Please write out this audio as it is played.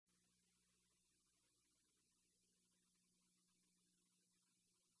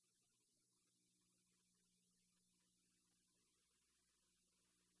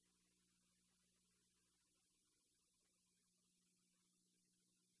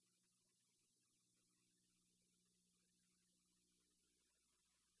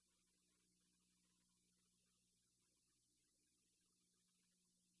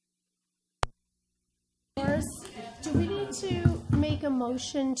Do we need to make a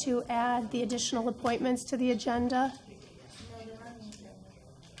motion to add the additional appointments to the agenda?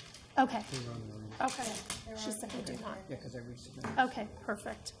 Okay. Okay. She said we do not. Yeah, because I resubmitted. Okay,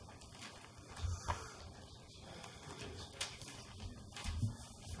 perfect.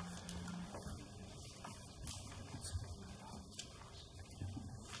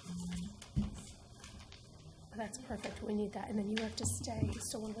 That's perfect. We need that. And then you have to stay.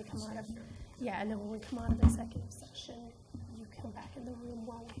 So when we come out of, yeah, and then when we come out of executive session, you come back in the room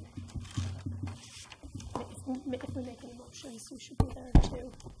while we, if we make any motions, you should be there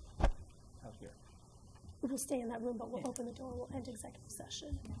too. Out here. We'll stay in that room, but we'll open the door, we'll end executive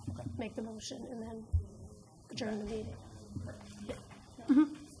session, Okay. make the motion, and then adjourn the meeting. Yeah.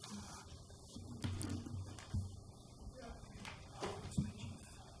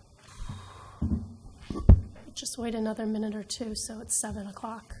 Just wait another minute or two, so it's 7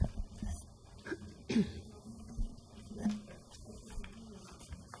 o'clock.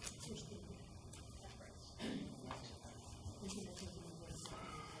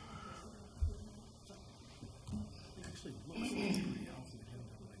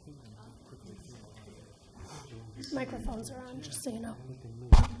 Microphones are on, just so you know. We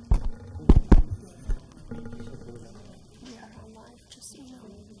are on live, just so you know.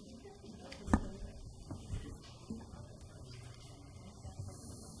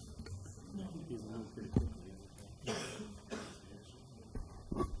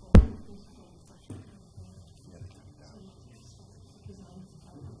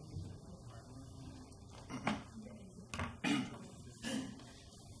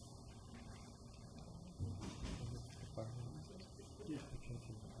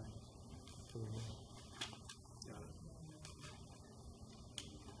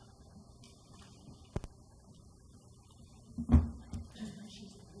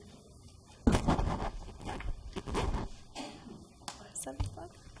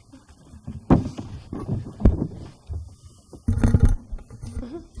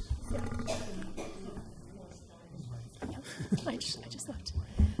 I just looked.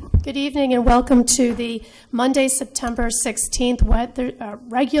 Good evening and welcome to the Monday, September 16th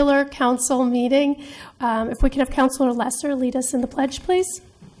regular council meeting. If we could have Councilor Lesser lead us in the pledge, please.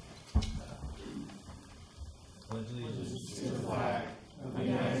 Pledge allegiance to the flag of the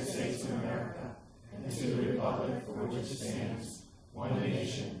United States of America and to the republic for which it stands, one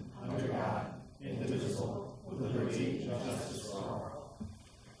nation, under God, indivisible, with liberty and justice for all.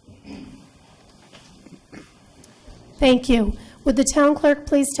 Thank you. Would the town clerk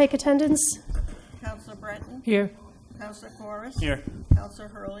please take attendance? Councilor Breton? Here. Councilor Forrest? Here. Councilor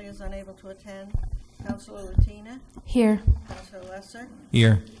Hurley is unable to attend. Councilor Latina? Here. Councilor Lesser?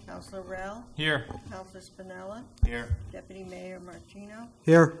 Here. Councilor Rell? Here. Councilor Spinella? Here. Deputy Mayor Martino?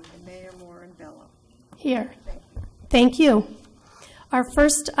 Here. And Mayor Moran-Bello. Here. Thank you. Our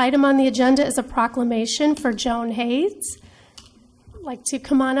first item on the agenda is a proclamation for Joan Hayes. I'd like to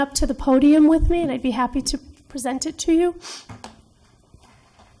come on up to the podium with me, and I'd be happy to present it to you.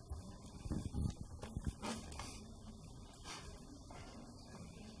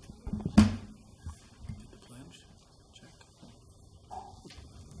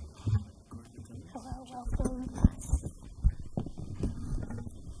 Hello, welcome.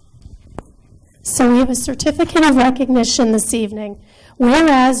 So we have a certificate of recognition this evening.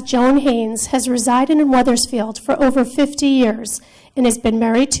 Whereas Joan Haynes has resided in Wethersfield for over 50 years and has been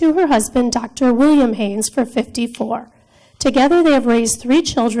married to her husband, Dr. William Haynes, for 54. Together they have raised 3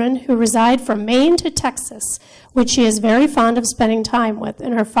 children who reside from Maine to Texas, which she is very fond of spending time with,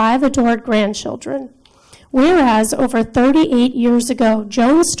 and her 5 adored grandchildren. Whereas over 38 years ago,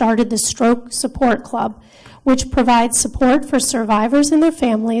 Joan started the Stroke Support Club, which provides support for survivors and their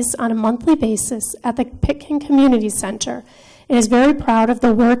families on a monthly basis at the Pitkin Community Center, and is very proud of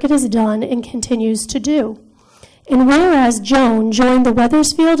the work it has done and continues to do. And whereas Joan joined the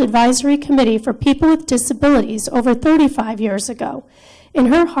Wethersfield Advisory Committee for People with Disabilities over 35 years ago, and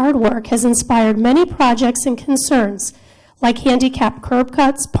her hard work has inspired many projects and concerns, like handicap curb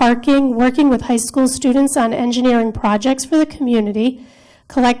cuts, parking, working with high school students on engineering projects for the community,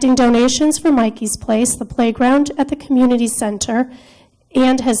 collecting donations for Mikey's Place, the playground at the community center,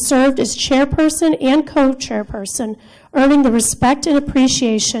 and has served as chairperson and co-chairperson, earning the respect and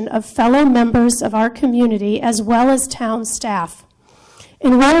appreciation of fellow members of our community as well as town staff.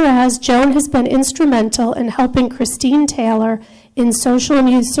 And whereas Joan has been instrumental in helping Christine Taylor in social and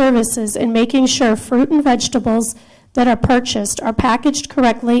youth services in making sure fruit and vegetables that are purchased are packaged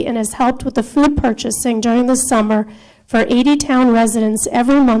correctly, and has helped with the food purchasing during the summer for 80 town residents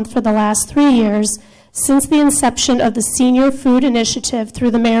every month for the last 3 years since the inception of the Senior Food Initiative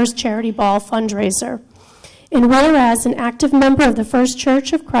through the Mayor's Charity Ball fundraiser. And whereas an active member of the First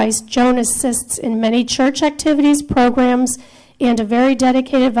Church of Christ, Joan assists in many church activities, programs, and a very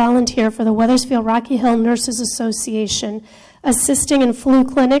dedicated volunteer for the Wethersfield Rocky Hill Nurses Association, assisting in flu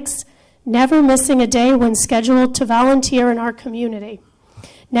clinics, never missing a day when scheduled to volunteer in our community.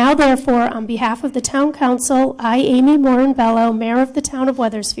 Now, therefore, on behalf of the Town Council, I, Amy Morin-Bello, Mayor of the Town of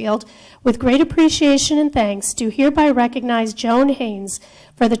Wethersfield, with great appreciation and thanks, do hereby recognize Joan Haynes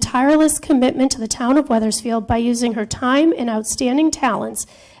for the tireless commitment to the Town of Wethersfield by using her time and outstanding talents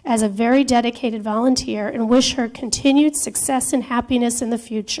as a very dedicated volunteer, and wish her continued success and happiness in the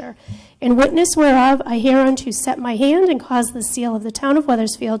future. In witness whereof, I hereunto set my hand and cause the seal of the Town of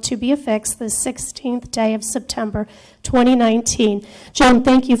Wethersfield to be affixed the 16th day of September 2019. Joan,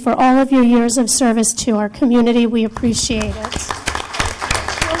 thank you for all of your years of service to our community. We appreciate it. Would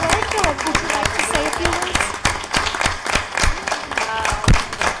you like to say a few words?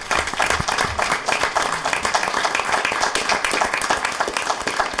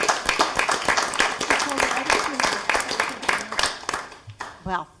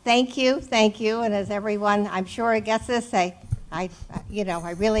 Well, thank you, and as everyone, I'm sure gets this, I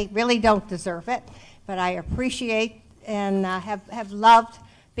really don't deserve it, but I appreciate and have loved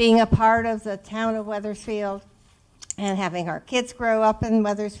being a part of the Town of Wethersfield and having our kids grow up in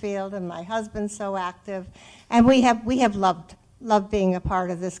Wethersfield, and my husband so active, and we have loved being a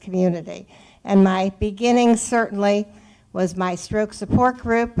part of this community. And my beginning certainly was my stroke support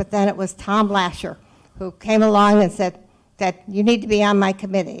group, but then it was Tom Lasher who came along and said that you need to be on my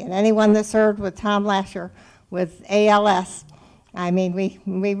committee. And anyone that served with Tom Lasher with ALS, I mean, we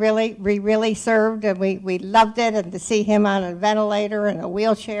really served, and we loved it, and to see him on a ventilator and a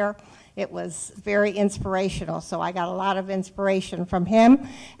wheelchair, it was very inspirational. So I got a lot of inspiration from him,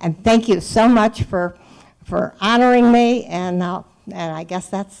 and thank you so much for honoring me, and I guess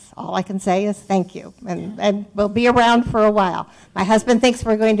that's all I can say is thank you, and we'll be around for a while. My husband thinks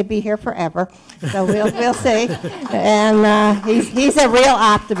we're going to be here forever, so we'll see. And he's a real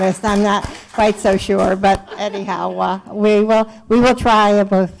optimist. I'm not quite so sure, but anyhow, we will try, and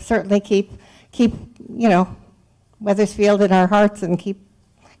we'll certainly keep Wethersfield in our hearts, and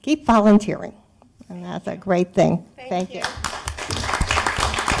keep volunteering, and that's a great thing. Thank you.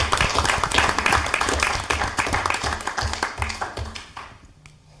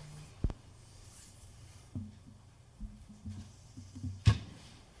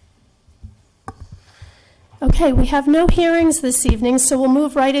 Okay, we have no hearings this evening, so we'll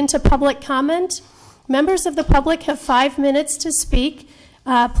move right into public comment. Members of the public have 5 minutes to speak.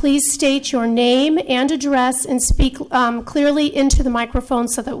 Please state your name and address and speak clearly into the microphone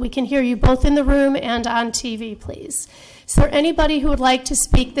so that we can hear you both in the room and on TV, please. Is there anybody who would like to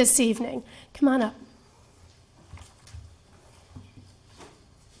speak this evening? Come on up.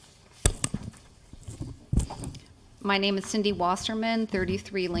 My name is Cindy Wasserman,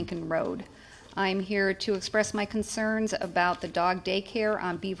 33 Lincoln Road. I'm here to express my concerns about the dog daycare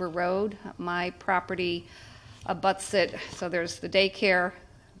on Beaver Road. My property abuts it, so there's the daycare,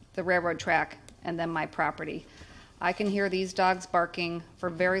 the railroad track, and then my property. I can hear these dogs barking for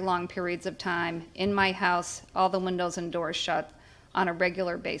very long periods of time in my house, all the windows and doors shut, on a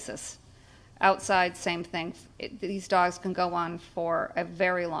regular basis. Outside, same thing. These dogs can go on for a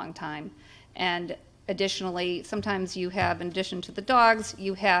very long time. And additionally, sometimes you have, in addition to the dogs,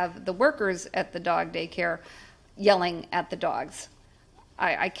 you have the workers at the dog daycare yelling at the dogs.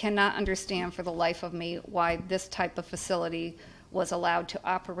 I cannot understand for the life of me why this type of facility was allowed to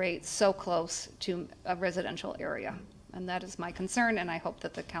operate so close to a residential area. And that is my concern, and I hope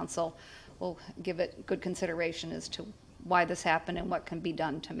that the council will give it good consideration as to why this happened and what can be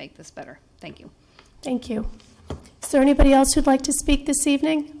done to make this better. Thank you. Thank you. Is there anybody else who'd like to speak this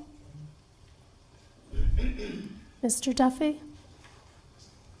evening? Mr. Duffy?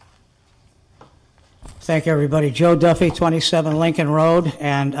 Thank you, everybody. Joe Duffy, 27 Lincoln Road,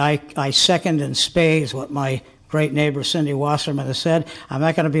 and I second in spades what my great neighbor Cindy Wasserman has said. I'm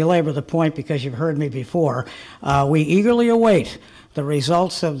not going to belabor the point because you've heard me before. We eagerly await the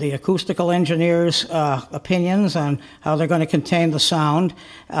results of the acoustical engineers' opinions on how they're going to contain the sound,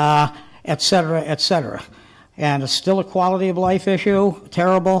 et cetera, et cetera. And it's still a quality of life issue,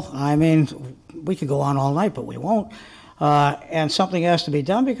 terrible. I mean, we could go on all night, but we won't. And something has to be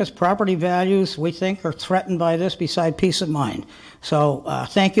done because property values, we think, are threatened by this beside peace of mind. So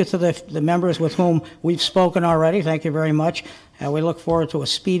thank you to the members with whom we've spoken already. Thank you very much. And we look forward to a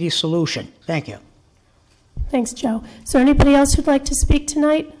speedy solution. Thank you. Thanks, Joe. Is there anybody else who'd like to speak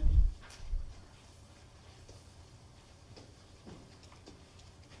tonight?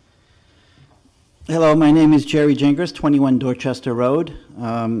 Hello, my name is Jerry Gingras, 21 Dorchester Road.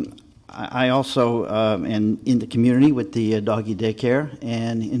 I also am in the community with the doggy daycare,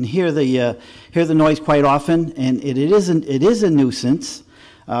 and hear the noise quite often, and it is a nuisance.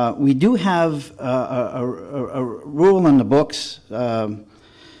 We do have a rule in the books.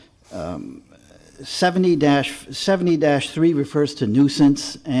 70-3 refers to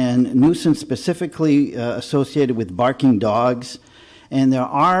nuisance, and nuisance specifically associated with barking dogs. And there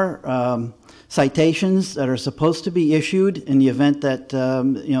are citations that are supposed to be issued in the event that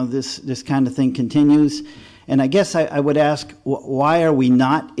this kind of thing continues. And I guess I would ask, why are we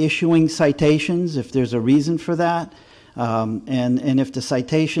not issuing citations if there's a reason for that? And if the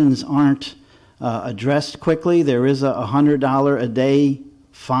citations aren't addressed quickly, there is a $100 a day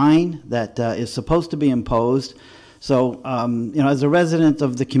fine that is supposed to be imposed. So, as a resident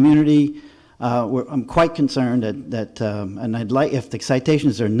of the community, I'm quite concerned that and I'd like, if the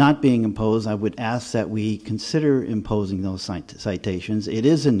citations are not being imposed, I would ask that we consider imposing those citations. It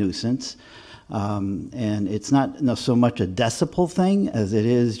is a nuisance, and it's not so much a decibel thing as it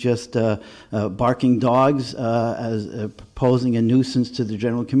is just barking dogs as posing a nuisance to the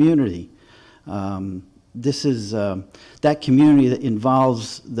general community. This is that community that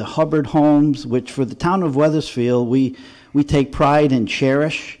involves the Hubbard homes, which for the town of Wethersfield, we take pride and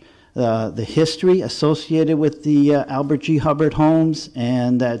cherish the history associated with the Albert G. Hubbard homes,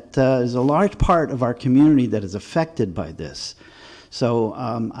 and that is a large part of our community that is affected by this. So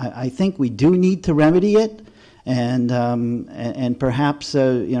I think we do need to remedy it, and perhaps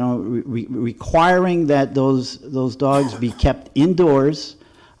requiring that those dogs be kept indoors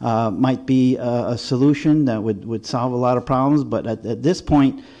might be a solution that would solve a lot of problems. But at this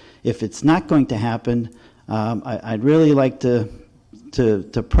point, if it's not going to happen, I'd really like to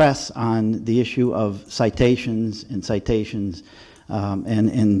press on the issue of citations, and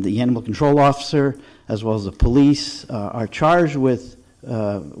the animal control officer as well as the police are charged with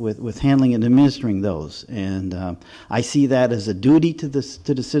handling and administering those. And I see that as a duty to the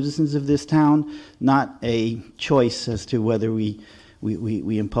citizens of this town, not a choice as to whether we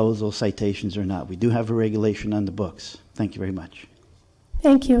impose those citations or not. We do have a regulation on the books. Thank you very much.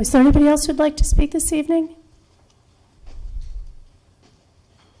 Thank you. Is there anybody else who'd like to speak this evening?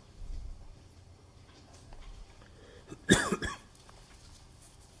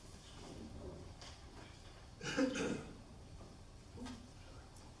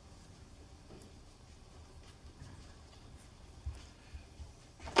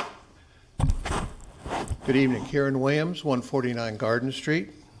 Good evening. Kieran Williams, 149 Garden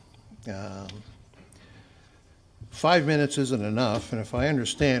Street. 5 minutes isn't enough, and if I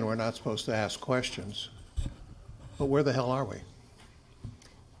understand, we're not supposed to ask questions. But where the hell are we?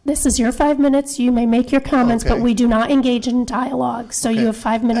 This is your 5 minutes. You may make your comments, Okay. but we do not engage in dialogue, so you have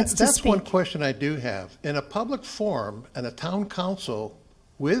 5 minutes to That's speak. one question I do have. In a public forum and a town council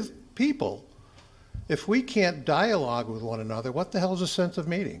with people, if we can't dialogue with one another, what the hell is the sense of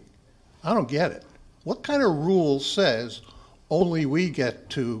meeting? I don't get it. What kind of rule says only we get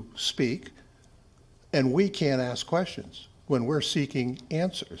to speak and we can't ask questions when we're seeking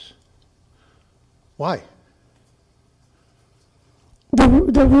answers? Why?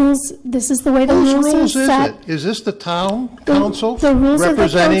 The rules, this is the way the Whose rules are rules is set. it? Is this the town council the rules of the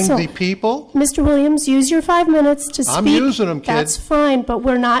representing council. the people? Mr. Williams, use your 5 minutes to speak. I'm using them, kid. That's fine, but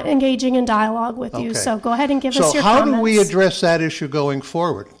we're not engaging in dialogue with you, Okay. so go ahead and give us So your how comments. do we address that issue going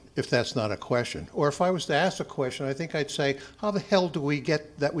forward, if that's not a question? Or if I was to ask a question, I think I'd say, how the hell do we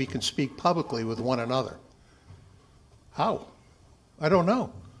get that we can speak publicly with one another? How? I don't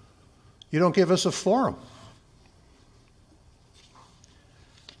know. You don't give us a forum.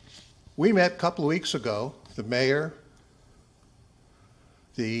 We met a couple of weeks ago, the mayor,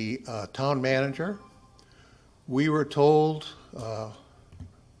 the town manager. We were told,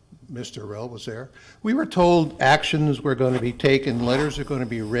 Mr. Rell was there, we were told actions were going to be taken, letters are going to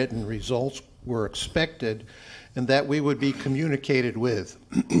be written, results were expected, and that we would be communicated with.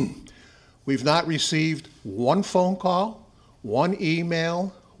 We've not received one phone call, one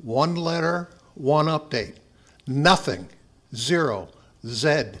email, one letter, one update. Nothing. Zero.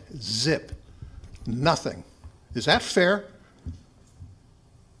 Zed. Zip. Nothing. Is that fair?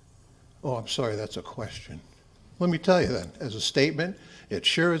 Oh, I'm sorry, that's a question. Let me tell you then, as a statement, it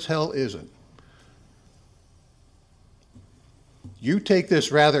sure as hell isn't. You take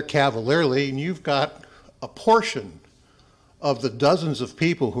this rather cavalierly, and you've got a portion of the dozens of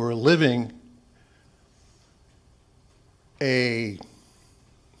people who are living a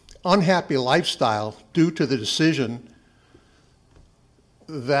unhappy lifestyle due to the decision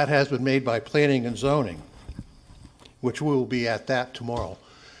that has been made by planning and zoning, which we will be at that tomorrow.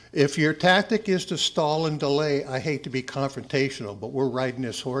 If your tactic is to stall and delay, I hate to be confrontational, but we're riding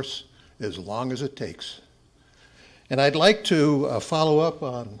this horse as long as it takes. And I'd like to follow up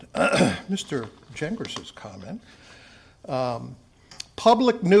on Mr. Gengris's comment.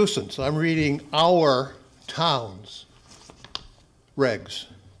 Public nuisance, I'm reading our town's regs.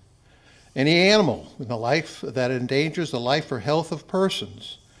 Any animal in the life that endangers the life or health of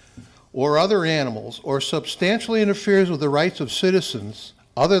persons or other animals or substantially interferes with the rights of citizens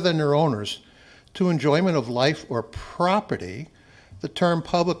other than their owners to enjoyment of life or property, the term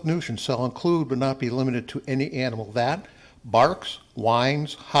public nuisance shall include but not be limited to any animal that barks,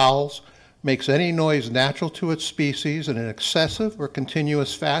 whines, howls, makes any noise natural to its species in an excessive or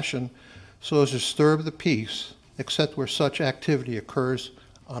continuous fashion so as to disturb the peace, except where such activity occurs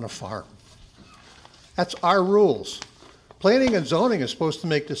on a farm. That's our rules. Planning and zoning is supposed to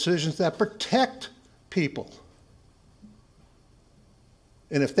make decisions that protect people.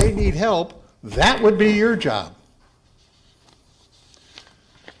 And if they need help, that would be your job.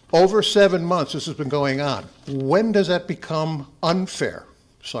 Over 7 months this has been going on. When does that become unfair?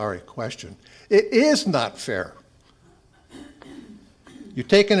 Sorry, question. It is not fair. You're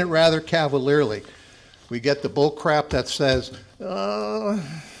taking it rather cavalierly. We get the bull crap that says,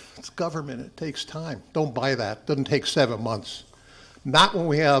 it's government, it takes time. Don't buy that. Doesn't take 7 months. Not when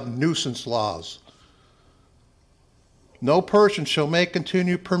we have nuisance laws. No person shall make,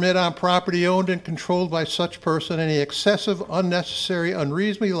 continue, permit on property owned and controlled by such person any excessive, unnecessary,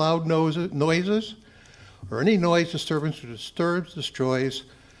 unreasonably loud noises, or any noise disturbance that disturbs, destroys,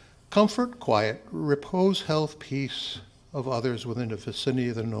 comfort, quiet, repose, health, peace of others within the vicinity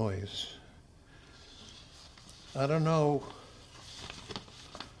of the noise. I don't know.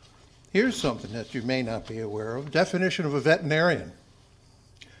 Here's something that you may not be aware of. Definition of a veterinarian.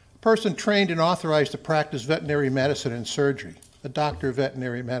 A person trained and authorized to practice veterinary medicine and surgery, a doctor of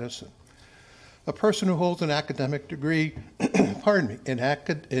veterinary medicine. A person who holds an academic degree,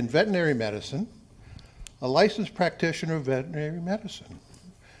 in veterinary medicine, a licensed practitioner of veterinary medicine.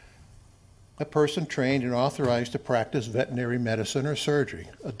 A person trained and authorized to practice veterinary medicine or surgery,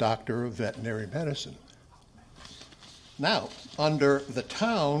 a doctor of veterinary medicine. Now, under the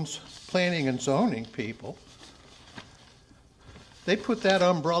town's planning and zoning people, they put that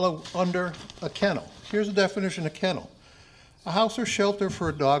umbrella under a kennel. Here's the definition of kennel. A house or shelter for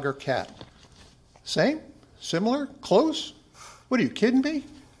a dog or cat. Same? Similar? Close? What are you kidding me?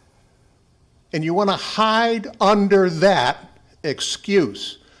 And you want to hide under that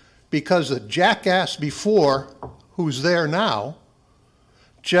excuse because the jackass before, who's there now,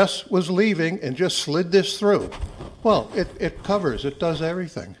 just was leaving and just slid this through. Well, it covers, it does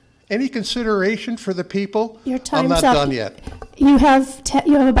everything. Any consideration for the people? Your time's I'm not up. done yet. You have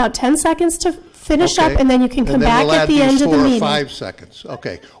about 10 seconds to finish up, and then you can come back at the end of the meeting. 4 or 5 seconds.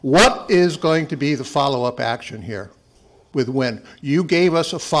 Okay. What is going to be the follow-up action here with when? You gave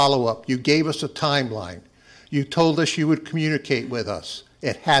us a follow-up. You gave us a timeline. You told us you would communicate with us.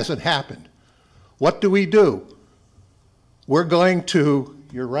 It hasn't happened. What do? We're going to,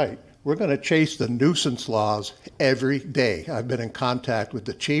 you're right, we're going to chase the nuisance laws every day. I've been in contact with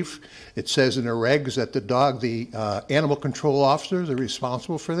the chief. It says in the regs that the animal control officers are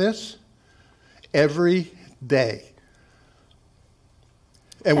responsible for this every day.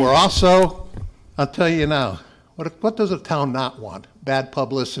 And we're also, I'll tell you now, what does a town not want? Bad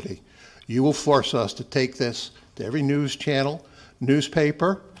publicity. You will force us to take this to every news channel,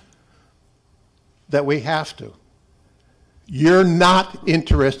 newspaper, that we have to. You're not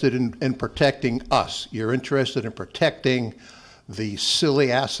interested in protecting us. You're interested in protecting the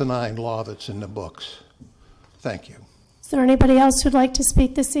silly asinine law that's in the books. Thank you. Is there anybody else who'd like to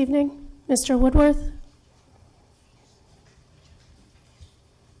speak this evening? Mr. Woodworth?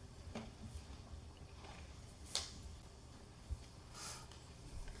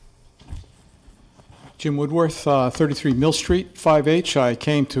 Jim Woodworth, 33 Mill Street, 5H. I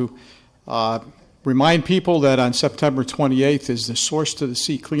came to remind people that on September 28th is the Source to the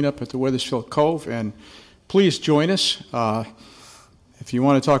Sea cleanup at the Wethersfield Cove, and please join us. If you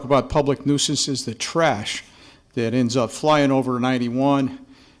want to talk about public nuisances, the trash that ends up flying over 91,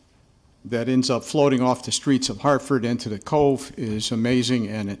 that ends up floating off the streets of Hartford into the Cove is amazing,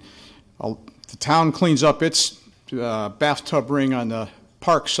 and the town cleans up its bathtub ring on the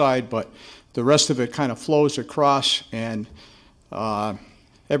park side, but the rest of it kind of flows across, and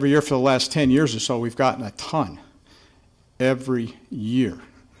every year for the last 10 years or so, we've gotten a ton every year.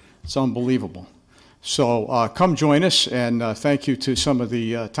 It's unbelievable. So come join us, and thank you to some of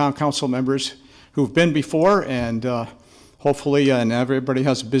the town council members who've been before, and hopefully, and everybody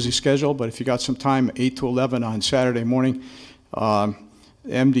has a busy schedule, but if you got some time, 8 to 11 on Saturday morning,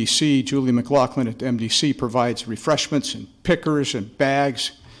 MDC, Julie McLaughlin at MDC provides refreshments and pickers and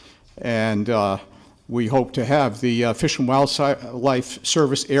bags And we hope to have the Fish and Wildlife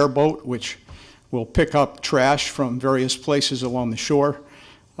Service airboat, which will pick up trash from various places along the shore.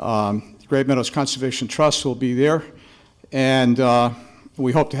 Great Meadows Conservation Trust will be there. And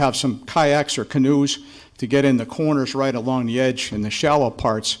we hope to have some kayaks or canoes to get in the corners right along the edge in the shallow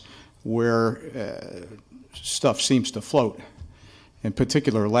parts where stuff seems to float. In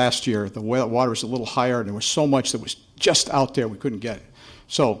particular, last year, the water was a little higher, and there was so much that was just out there we couldn't get it.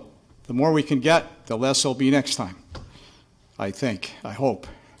 So the more we can get, the less it'll be next time, I think, I hope.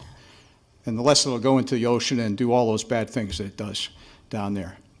 And the less it'll go into the ocean and do all those bad things that it does down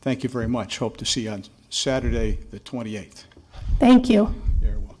there. Thank you very much. Hope to see you on Saturday, the 28th. Thank you.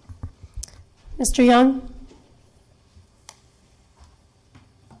 You're welcome. Mr. Young?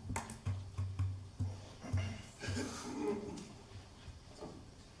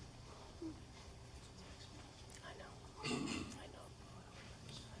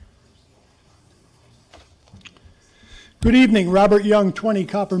 Good evening, Robert Young, 20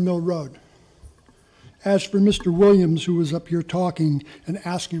 Copper Mill Road. As for Mr. Williams, who was up here talking and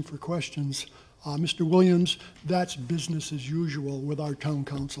asking for questions, Mr. Williams, that's business as usual with our town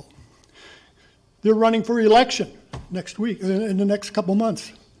council. They're running for election next week, in the next couple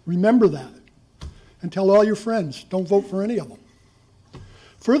months. Remember that. And tell all your friends, don't vote for any of them.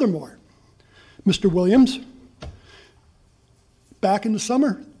 Furthermore, Mr. Williams, back in the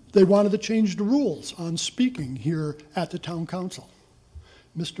summer, they wanted to change the rules on speaking here at the town council.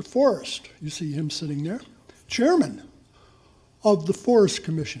 Mr. Forrest, you see him sitting there, chairman of the Forest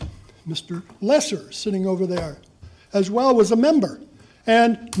Commission. Mr. Lesser sitting over there, as well was a member,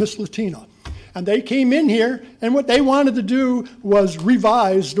 and Miss Latina. And they came in here, and what they wanted to do was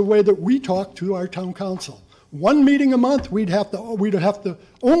revise the way that we talk to our town council. One meeting a month, we'd have to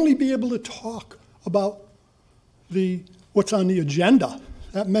only be able to talk about what's on the agenda.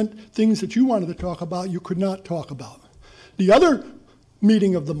 That meant things that you wanted to talk about, you could not talk about. The other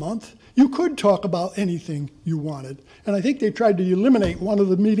meeting of the month, you could talk about anything you wanted. And I think they tried to eliminate one of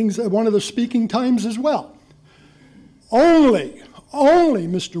the meetings, one of the speaking times as well. Only,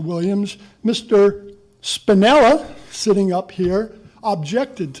 Mr. Williams, Mr. Spinella, sitting up here,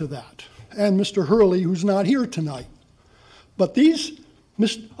 objected to that. And Mr. Hurley, who's not here tonight. But these,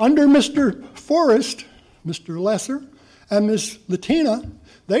 under Mr. Forrest, Mr. Lesser, and Ms. Latina,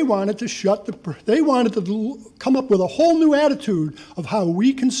 they wanted to come up with a whole new attitude of how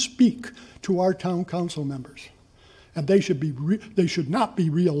we can speak to our town council members. And they should not be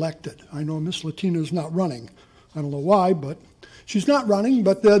reelected. I know Ms. Latina is not running. I don't know why, but she's not running,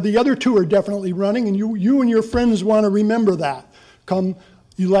 but the other two are definitely running, and you and your friends want to remember that come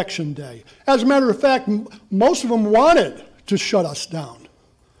election day. As a matter of fact, most of them wanted to shut us down.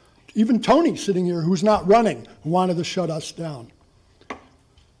 Even Tony, sitting here, who's not running, wanted to shut us down.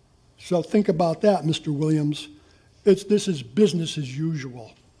 So think about that, Mr. Williams. This is business as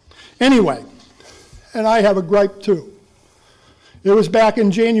usual. Anyway, and I have a gripe too. It was back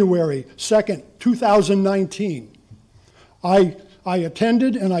in January 2nd, 2019. I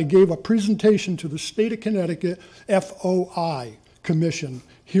attended and I gave a presentation to the State of Connecticut FOI Commission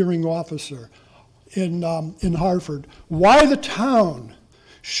hearing officer in Hartford. Why the town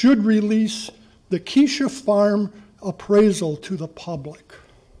should release the Keisha Farm appraisal to the public.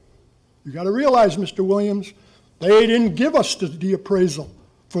 You got to realize, Mr. Williams, they didn't give us the appraisal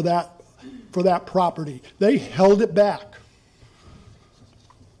for that property. They held it back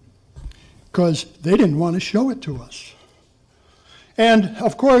because they didn't want to show it to us. And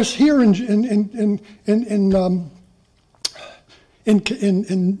of course, here in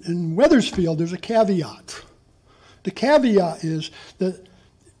Wethersfield, there's a caveat. The caveat is that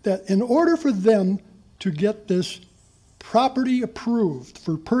in order for them to get this property approved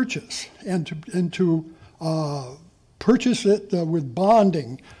for purchase and to purchase it with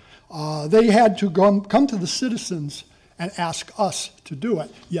bonding, they had to come to the citizens and ask us to do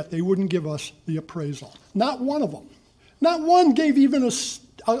it, yet they wouldn't give us the appraisal. Not one of them. Not one gave even a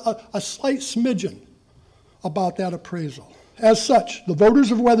slight smidgen about that appraisal. As such, the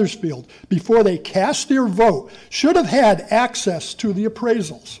voters of Wethersfield, before they cast their vote, should have had access to the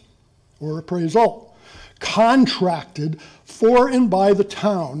appraisals, or appraisal, contracted for and by the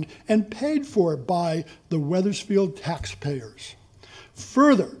town and paid for by the Wethersfield taxpayers.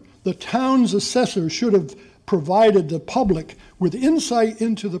 Further, the town's assessor should have provided the public with insight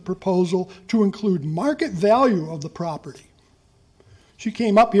into the proposal to include market value of the property. She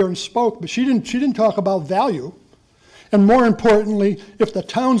came up here and spoke, but she didn't talk about value. And more importantly, if the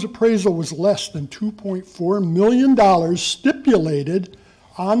town's appraisal was less than $2.4 million stipulated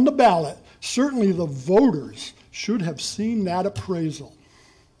on the ballot, certainly the voters should have seen that appraisal.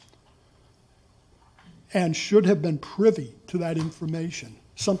 and should have been privy to that information,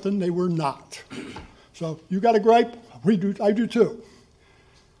 something they were not. So you got a gripe? I do too.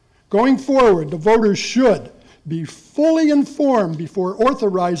 Going forward, the voters should be fully informed before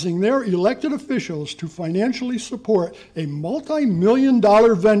authorizing their elected officials to financially support a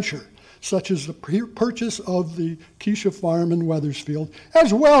multi-million-dollar venture, such as the purchase of the Keisha Farm in Wethersfield,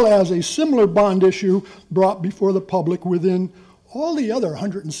 as well as a similar bond issue brought before the public within all the other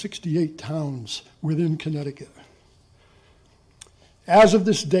 168 towns within Connecticut. As of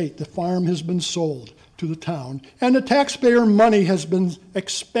this date, the farm has been sold to the town, and the taxpayer money has been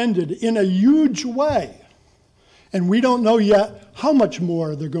expended in a huge way. And we don't know yet how much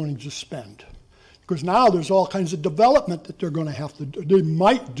more they're going to spend. Because now there's all kinds of development that they're going to have to do, they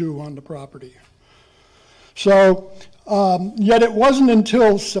might do on the property. So, yet it wasn't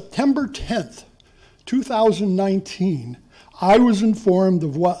until September 10th, 2019, I was informed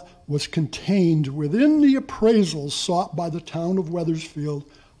of what was contained within the appraisals sought by the town of Wethersfield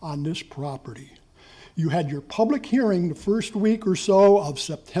on this property. You had your public hearing the first week or so of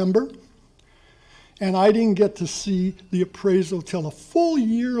September, and I didn't get to see the appraisal till a full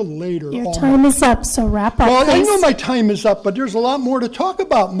year later. Your time is up, so wrap up, Well, please. I know my time is up, but there's a lot more to talk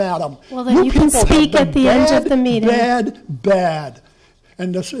about, madam. Well, then you can people have speak been at the end of the meeting. Bad.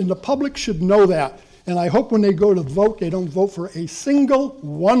 And the public should know that. And I hope when they go to vote, they don't vote for a single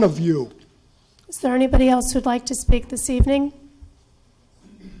one of you. Is there anybody else who'd like to speak this evening?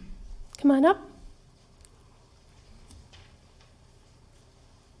 Come on up.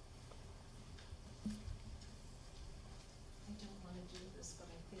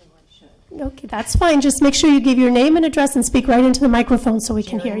 Okay, that's fine. Just make sure you give your name and address and speak right into the microphone so we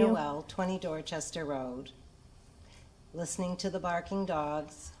can hear you. Noel, 20 Dorchester Road. Listening to the barking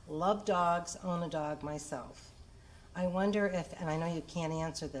dogs. Love dogs, own a dog myself. I wonder if, and I know you can't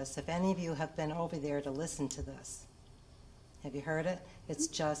answer this, if any of you have been over there to listen to this. Have you heard it? It's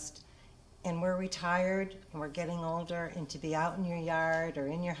just, and we're retired and we're getting older, and to be out in your yard or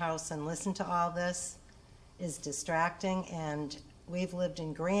in your house and listen to all this is distracting. And we've lived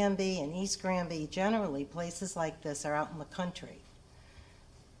in Granby and East Granby. Generally, places like this are out in the country,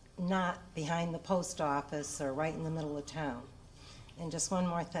 not behind the post office or right in the middle of town. And just one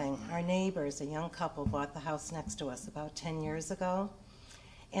more thing. Our neighbors, a young couple, bought the house next to us about 10 years ago,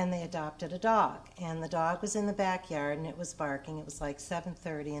 and they adopted a dog. And the dog was in the backyard, and it was barking. It was like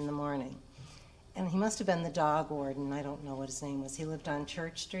 7:30 in the morning. And he must have been the dog warden. I don't know what his name was. He lived on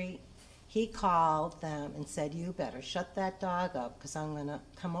Church Street. He called them and said, "You better shut that dog up because I'm going to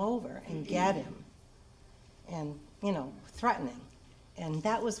come over and get him." And, you know, threatening. And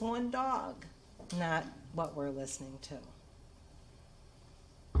that was one dog, not what we're listening to.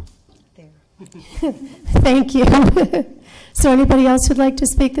 There. Thank you. Is there anybody else who'd like to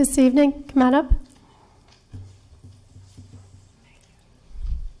speak this evening? Come on up.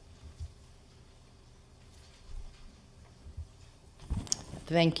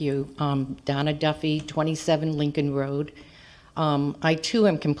 Thank you. Donna Duffy, 27 Lincoln Road. I too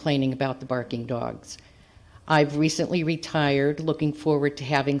am complaining about the barking dogs. I've recently retired, looking forward to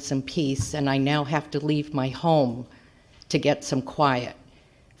having some peace, and I now have to leave my home to get some quiet.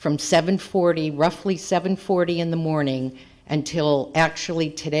 From 7:40, roughly 7:40 in the morning, until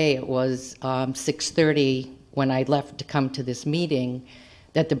actually today it was 6:30 when I left to come to this meeting,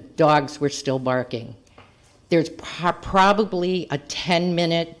 that the dogs were still barking. There's probably a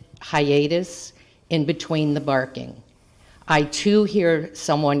 10-minute hiatus in between the barking. I too hear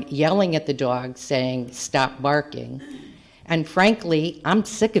someone yelling at the dog saying, "Stop barking." And frankly, I'm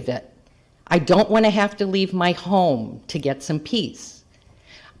sick of it. I don't want to have to leave my home to get some peace.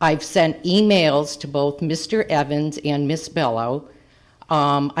 I've sent emails to both Mr. Evans and Miss Bello.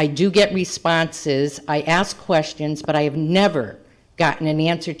 I do get responses. I ask questions, but I have never gotten an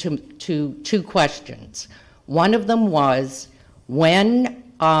answer to two questions. One of them was, when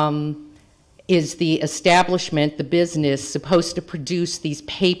is the establishment, the business, supposed to produce these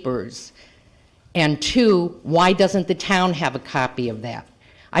papers? And two, why doesn't the town have a copy of that?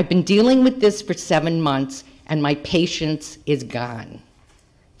 I've been dealing with this for 7 months, and my patience is gone.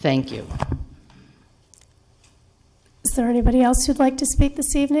 Thank you. Is there anybody else who'd like to speak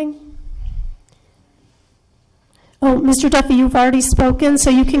this evening? Oh, Mr. Duffy, you've already spoken, so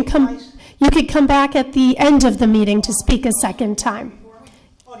you can come back at the end of the meeting to speak a second time.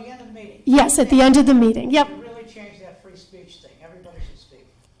 Oh, the end of the meeting? Yes, at the end of the meeting. Yep. You really changed that free speech thing. Everybody should speak.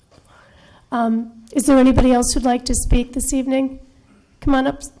 Is there anybody else who'd like to speak this evening? Come on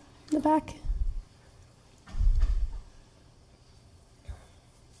up in the back.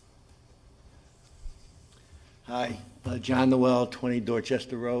 Hi, John Noel, 20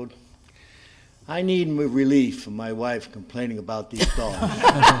 Dorchester Road. I need relief from my wife complaining about these dogs.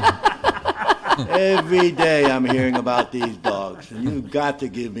 Every day I'm hearing about these dogs, and you've got to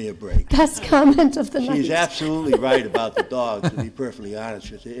give me a break. Best comment of the night. She's absolutely right about the dogs, to be perfectly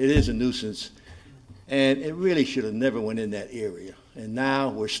honest with you. It is a nuisance, and it really should have never went in that area. And now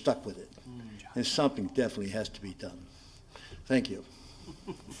we're stuck with it, and something definitely has to be done. Thank you.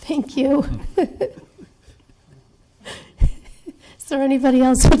 Thank you. Is there anybody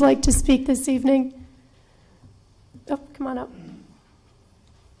else who would like to speak this evening? Oh, come on up.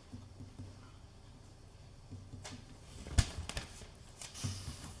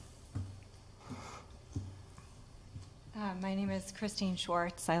 My name is Christine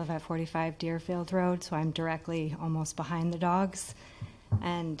Schwartz. I live at 45 Deerfield Road, so I'm directly almost behind the dogs.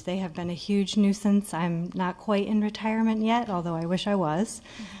 And they have been a huge nuisance. I'm not quite in retirement yet, although I wish I was.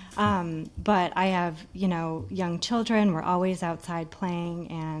 But I have, young children. We're always outside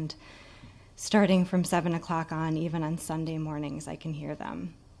playing, and starting from 7 o'clock on, even on Sunday mornings, I can hear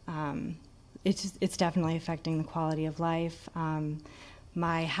them. It's definitely affecting the quality of life.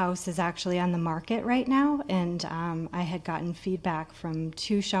 My house is actually on the market right now, and I had gotten feedback from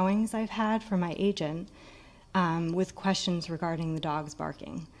 2 showings I've had from my agent with questions regarding the dogs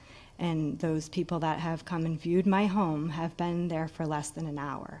barking. And those people that have come and viewed my home have been there for less than an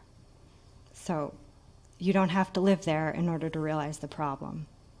hour. So you don't have to live there in order to realize the problem.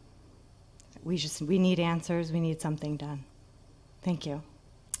 We need answers. We need something done. Thank you.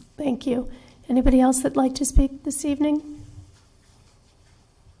 Thank you. Anybody else that'd like to speak this evening?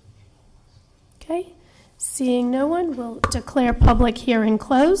 Okay. Seeing no one, we'll declare public hearing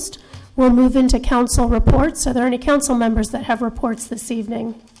closed. We'll move into council reports. Are there any council members that have reports this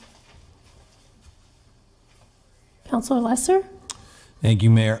evening? Councilor Lesser? Thank you,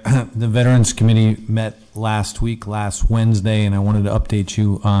 Mayor. The Veterans Committee met last Wednesday, and I wanted to update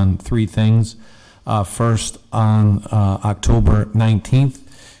you on 3 things. First, on October 19th,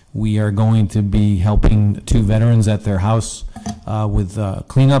 we are going to be helping 2 veterans at their house with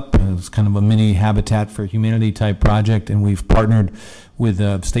cleanup. It's kind of a mini Habitat for Humanity type project, and we've partnered with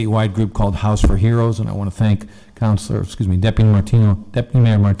a statewide group called House for Heroes, and I want to thank Deputy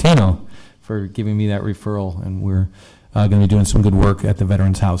Mayor Martino for giving me that referral, and we're going to be doing some good work at the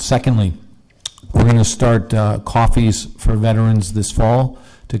Veterans House. Secondly, we're going to start coffees for veterans this fall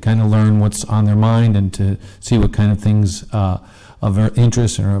to kind of learn what's on their mind and to see what kind of things of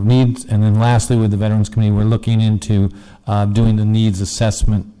interest or of needs. And then lastly, with the Veterans Committee, we're looking into doing the needs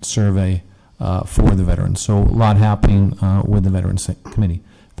assessment survey for the veterans. So a lot happening with the Veterans Committee.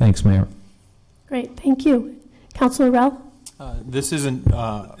 Thanks, Mayor. Great, thank you. Councilor Rell? This isn't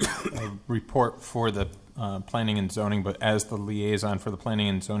a report for the Planning and Zoning, but as the liaison for the Planning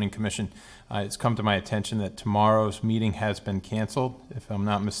and Zoning Commission, it's come to my attention that tomorrow's meeting has been canceled, if I'm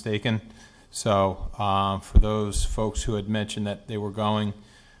not mistaken. So for those folks who had mentioned that they were going,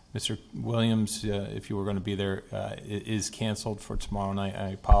 Mr. Williams, if you were going to be there, it is canceled for tomorrow night. I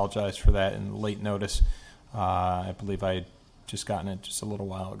apologize for that and late notice. I believe I had just gotten it just a little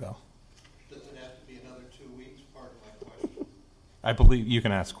while ago. Does it have to be another 2 weeks? Part of my question. I believe you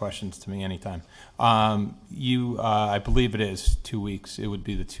can ask questions to me anytime. I believe it is 2 weeks. It would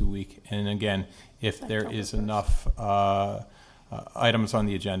be the 2 week. And again, if there is enough items on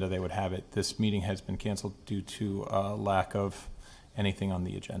the agenda, they would have it. This meeting has been canceled due to lack of anything on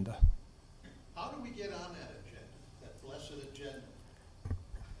the agenda. How do we get on that agenda, that blessed agenda?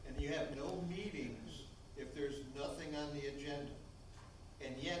 And you have no meetings if there's nothing on the agenda.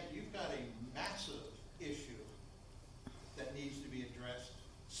 And yet you've got a massive issue that needs to be addressed,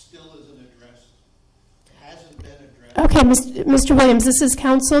 still isn't addressed, hasn't been addressed. Okay, Mr. Williams, this is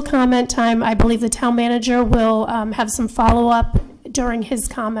council comment time. I believe the town manager will have some follow-up during his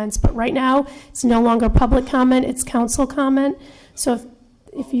comments, but right now it's no longer public comment, it's council comment. So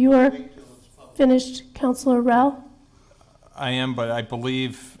if you are finished, Councilor Rell? I am, but I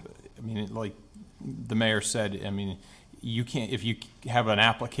believe, like the mayor said, you can't, if you have an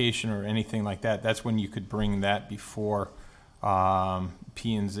application or anything like that, that's when you could bring that before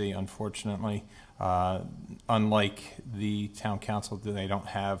P&Z, unfortunately. Unlike the town council, they don't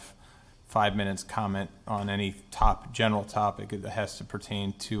have 5 minutes comment on any general topic. It has to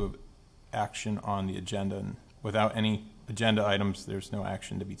pertain to action on the agenda, and without any agenda items, there's no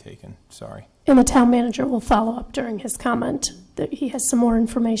action to be taken. Sorry. And the town manager will follow up during his comment. He has some more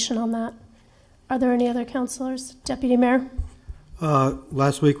information on that. Are there any other councilors? Deputy Mayor?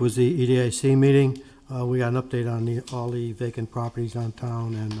 Last week was the EDIC meeting. We got an update on all the vacant properties on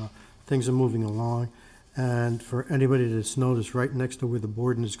town, and things are moving along. And for anybody that's noticed, right next to where the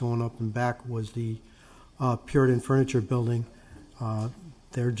Borden is going up and back was the Puritan Furniture Building.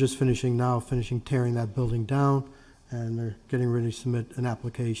 They're just finishing tearing that building down, and they're getting ready to submit an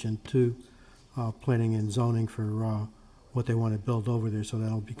application to planning and zoning for what they want to build over there, so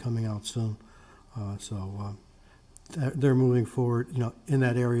that'll be coming out soon. They're moving forward, in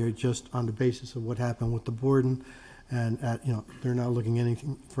that area just on the basis of what happened with the Borden, and they're not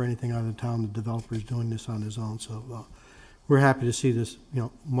looking for anything out of the town. The developer's doing this on his own, so we're happy to see this,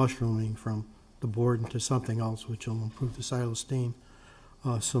 mushrooming from the Borden to something else, which will improve the Silas Dean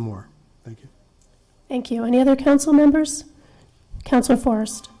some more. Thank you. Thank you. Any other council members? Councilor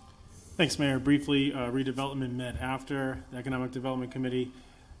Forrest. Thanks, Mayor. Briefly, redevelopment met after the Economic Development Committee.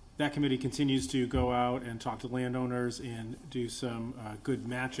 That committee continues to go out and talk to landowners and do some good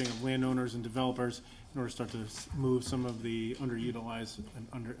matching of landowners and developers in order to start to move some of the underutilized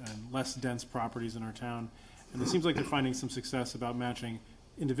and less dense properties in our town. And it seems like they're finding some success about matching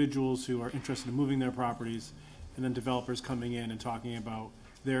individuals who are interested in moving their properties, and then developers coming in and talking about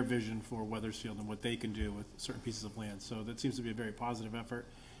their vision for Wethersfield and what they can do with certain pieces of land. So that seems to be a very positive effort.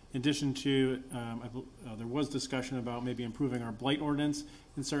 In addition to, there was discussion about maybe improving our blight ordinance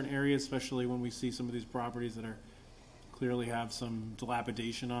in certain areas, especially when we see some of these properties that are clearly have some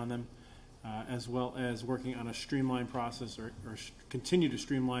dilapidation on them, as well as working on a streamlined process or continue to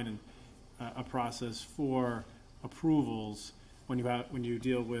streamline a process for approvals when you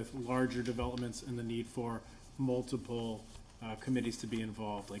deal with larger developments and the need for multiple committees to be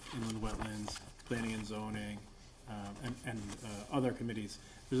involved, like inland wetlands, planning and zoning, and other committees.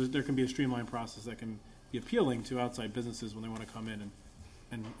 There can be a streamlined process that can be appealing to outside businesses when they want to come in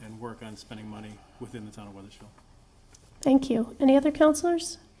and work on spending money within the town of Wethersfield. Thank you. Any other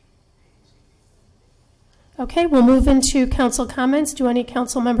councilors? Okay, we'll move into council comments. Do any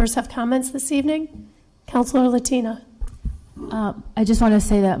council members have comments this evening? Councilor Latina. I just want to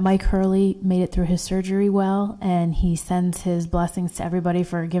say that Mike Hurley made it through his surgery well, and he sends his blessings to everybody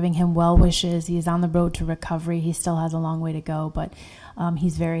for giving him well wishes. He's on the road to recovery. He still has a long way to go, but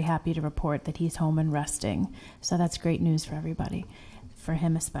he's very happy to report that he's home and resting. So that's great news for everybody, for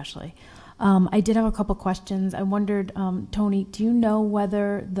him especially. I did have a couple questions. I wondered, Tony, do you know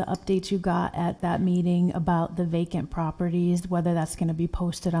whether the updates you got at that meeting about the vacant properties, whether that's going to be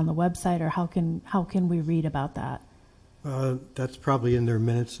posted on the website, or how can we read about that? That's probably in their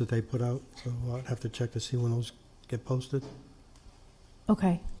minutes that they put out, so I'd have to check to see when those get posted.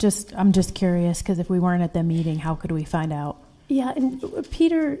 Okay, I'm just curious, because if we weren't at the meeting, how could we find out? Yeah, and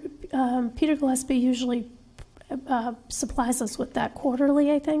Peter Gillespie usually supplies us with that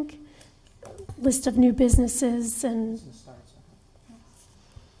quarterly, I think, list of new businesses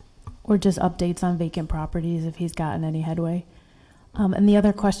or just updates on vacant properties if he's gotten any headway. And the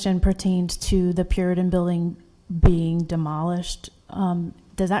other question pertains to the Puritan building being demolished.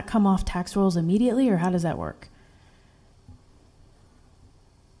 Does that come off tax rolls immediately, or how does that work?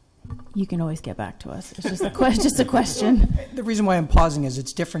 You can always get back to us. It's just a question. The reason why I'm pausing is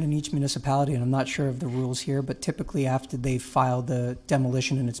it's different in each municipality, and I'm not sure of the rules here, but typically after they've filed the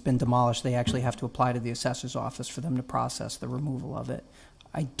demolition and it's been demolished, they actually have to apply to the assessor's office for them to process the removal of it.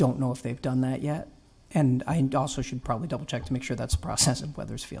 I don't know if they've done that yet, and I also should probably double check to make sure that's the process in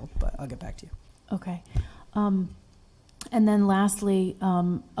Wethersfield, but I'll get back to you. Okay. And then lastly,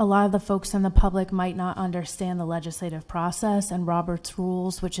 a lot of the folks in the public might not understand the legislative process and Robert's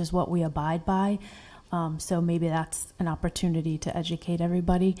rules, which is what we abide by. So maybe that's an opportunity to educate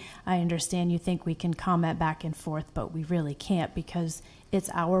everybody. I understand you think we can comment back and forth, but we really can't, because it's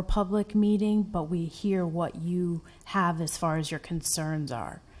our public meeting, but we hear what you have as far as your concerns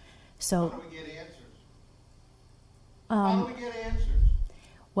are. So, how do we get answers? How do we get answers?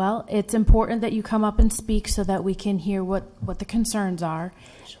 Well, it's important that you come up and speak so that we can hear what the concerns are,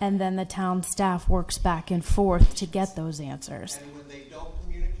 and then the town staff works back and forth to get those answers. And when they don't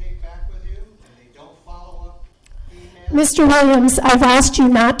communicate back with you, and they don't follow up emails? Mr. Williams, I've asked you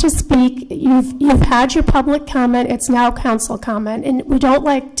not to speak. You've had your public comment. It's now council comment, and we don't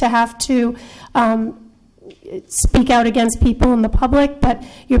like to have to speak out against people in the public, but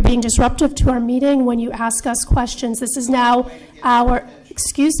you're being disruptive to our meeting when you ask us questions. This is now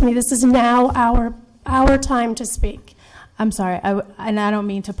this is now our time to speak. I'm sorry, and I don't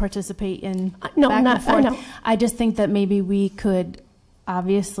mean to participate in no, back not, and forth. I know. I just think that maybe we could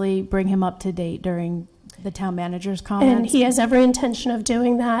obviously bring him up to date during the town manager's comments. And he has every intention of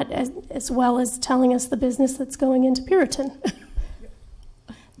doing that, as well as telling us the business that's going into Puritan.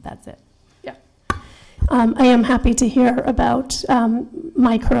 That's it. Yeah. I am happy to hear about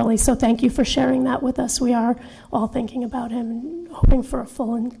Mike Hurley, so thank you for sharing that with us. We are all thinking about him and hoping for a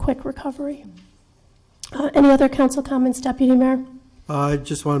full and quick recovery. Any other council comments, Deputy Mayor? I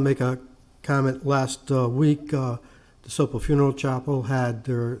just want to make a comment. Last week, DeSoto Funeral Chapel had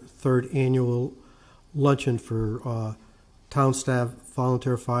their 3rd annual luncheon for town staff,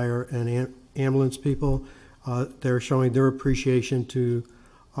 volunteer fire, and ambulance people. They're showing their appreciation to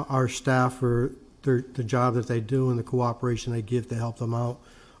our staff for the job that they do and the cooperation they give to help them out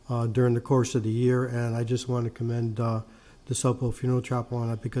during the course of the year. And I just want to commend DeSoto Funeral Chapel on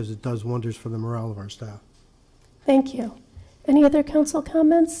it because it does wonders for the morale of our staff. Thank you. Any other council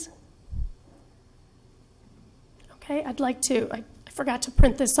comments? Okay, I'd like to, I forgot to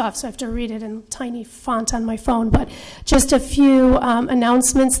print this off, so I have to read it in tiny font on my phone, but just a few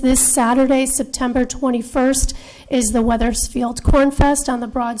announcements. This Saturday, September 21st, is the Wethersfield Corn Fest on the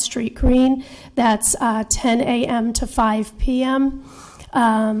Broad Street Green. That's 10 a.m. to 5 p.m.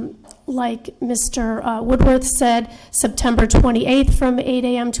 Like Mr. Woodworth said, September 28th from 8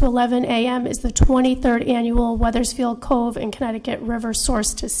 a.m. to 11 a.m. is the 23rd annual Wethersfield Cove and Connecticut River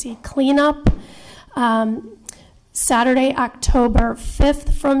Source to Sea Cleanup. Saturday, October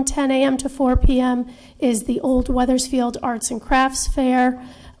 5th from 10 a.m. to 4 p.m. is the Old Wethersfield Arts and Crafts Fair.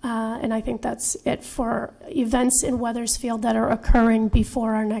 And I think that's it for events in Wethersfield that are occurring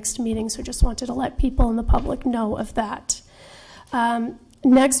before our next meeting. So just wanted to let people in the public know of that.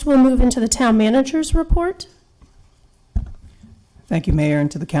 Next, we'll move into the town manager's report. Thank you, Mayor,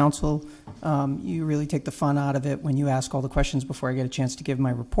 and to the council. You really take the fun out of it when you ask all the questions before I get a chance to give my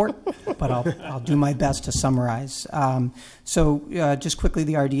report, but I'll do my best to summarize. Just quickly,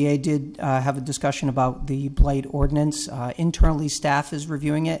 the RDA did have a discussion about the blight ordinance. Internally, staff is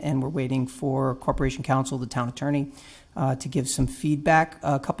reviewing it, and we're waiting for Corporation Counsel, the town attorney, to give some feedback.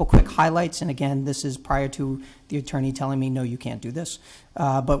 A couple quick highlights, and again, this is prior to the attorney telling me, no, you can't do this.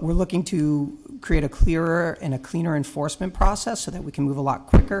 But we're looking to create a clearer and a cleaner enforcement process so that we can move a lot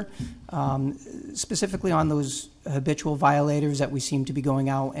quicker, specifically on those habitual violators that we seem to be going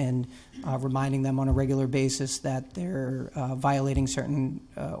out and reminding them on a regular basis that they're violating certain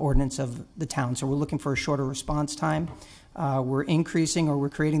ordinance of the town. So we're looking for a shorter response time. We're increasing, or we're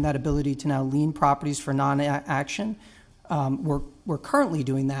creating that ability to now lien properties for non-action. We're currently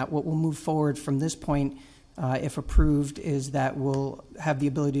doing that. What will move forward from this point, if approved, is that we'll have the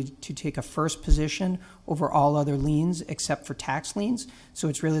ability to take a first position over all other liens except for tax liens. So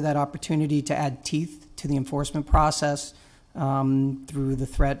it's really that opportunity to add teeth to the enforcement process through the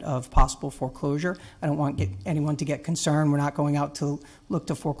threat of possible foreclosure. I don't want anyone to get concerned. We're not going out to look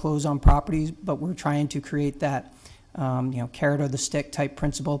to foreclose on properties, but we're trying to create that carrot or the stick type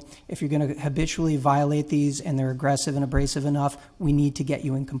principle. If you're going to habitually violate these and they're aggressive and abrasive enough, we need to get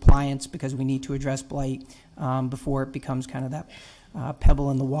you in compliance because we need to address blight before it becomes kind of that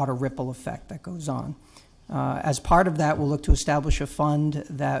pebble in the water ripple effect that goes on. As part of that, we'll look to establish a fund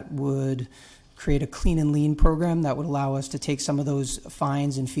that would create a clean and lean program that would allow us to take some of those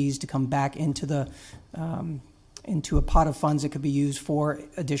fines and fees to come back into the into a pot of funds that could be used for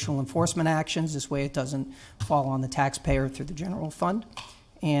additional enforcement actions. This way it doesn't fall on the taxpayer through the general fund.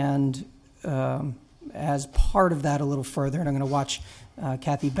 And as part of that a little further, and I'm going to watch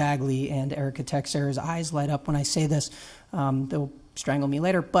Kathy Bagley and Erica Texera's eyes light up when I say this, they'll strangle me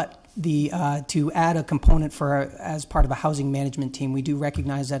later, but to add a component as part of a housing management team, we do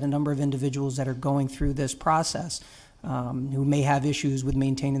recognize that a number of individuals that are going through this process who may have issues with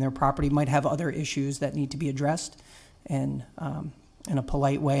maintaining their property might have other issues that need to be addressed in a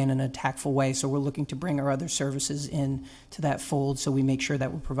polite way and in a tactful way. So we're looking to bring our other services in to that fold so we make sure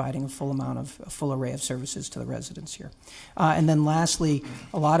that we're providing a full array of services to the residents here. And then lastly,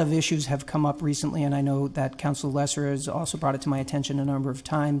 a lot of issues have come up recently, and I know that Councilor Lesser has also brought it to my attention a number of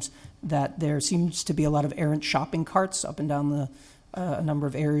times, that there seems to be a lot of errant shopping carts up and down a number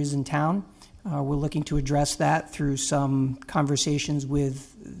of areas in town. We're looking to address that through some conversations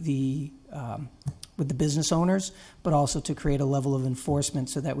with the business owners, but also to create a level of enforcement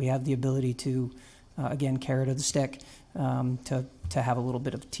so that we have the ability to, again, carrot or the stick, to have a little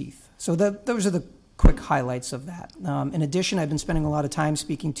bit of teeth. So those are the quick highlights of that. In addition, I've been spending a lot of time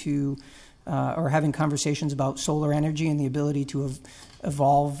speaking to or having conversations about solar energy and the ability to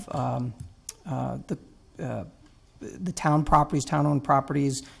evolve the town-owned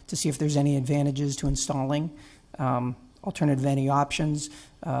properties, to see if there's any advantages to installing alternative energy options.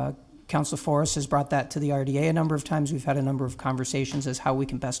 Councilor Forrest has brought that to the RDA a number of times. We've had a number of conversations as how we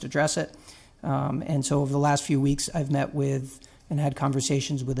can best address it. And so over the last few weeks, I've met with and had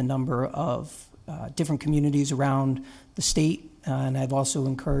conversations with a number of different communities around the state, and I've also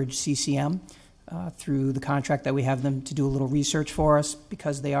encouraged CCM through the contract that we have them to do a little research for us.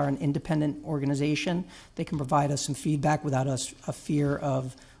 Because they are an independent organization, they can provide us some feedback without us a fear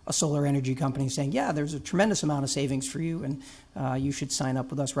of a solar energy company saying, yeah, there's a tremendous amount of savings for you, and you should sign up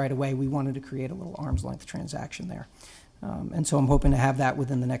with us right away. We wanted to create a little arm's length transaction there. And so I'm hoping to have that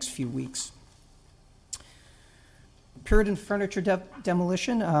within the next few weeks. Puritan Furniture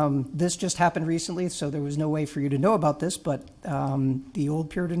demolition. This just happened recently, so there was no way for you to know about this, but the old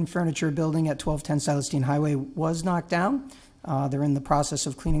Puritan Furniture building at 1210 Celestine Highway was knocked down. They're in the process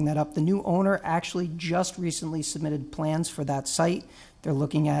of cleaning that up. The new owner actually just recently submitted plans for that site. They're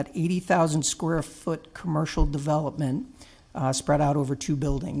looking at 80,000 square foot commercial development spread out over 2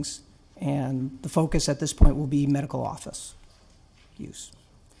 buildings. And the focus at this point will be medical office use.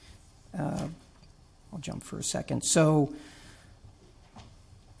 I'll jump for a second. So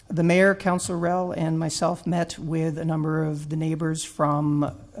the mayor, Councilor Rell, and myself met with a number of the neighbors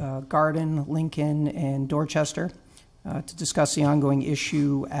from Garden, Lincoln, and Dorchester to discuss the ongoing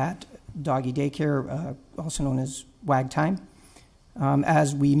issue at Doggy Daycare, also known as Wag Time.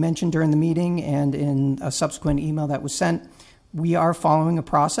 As we mentioned during the meeting and in a subsequent email that was sent, we are following a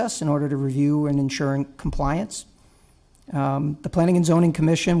process in order to review and ensure compliance. The Planning and Zoning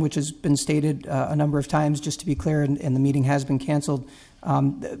Commission, which has been stated a number of times, just to be clear, and the meeting has been canceled,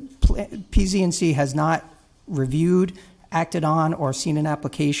 PZ&C has not reviewed, acted on, or seen an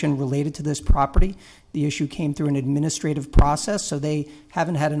application related to this property. The issue came through an administrative process, so they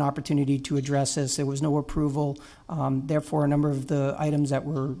haven't had an opportunity to address this. There was no approval. Therefore, a number of the items that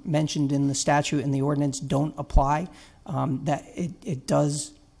were mentioned in the statute and the ordinance don't apply. It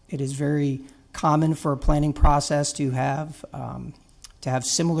is very common for a planning process to have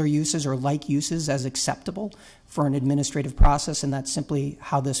similar uses or like uses as acceptable for an administrative process, and that's simply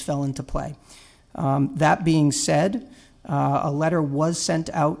how this fell into play. That being said, a letter was sent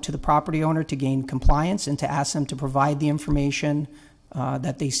out to the property owner to gain compliance and to ask them to provide the information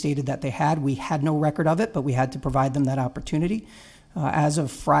that they stated that they had. We had no record of it, but we had to provide them that opportunity. As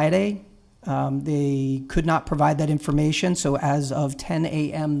of Friday, they could not provide that information, so as of 10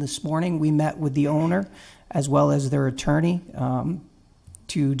 a.m. this morning, we met with the owner as well as their attorney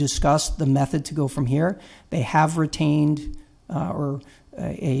to discuss the method to go from here. They have retained a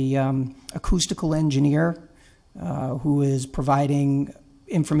acoustical engineer who is providing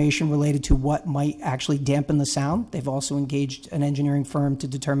information related to what might actually dampen the sound. They've also engaged an engineering firm to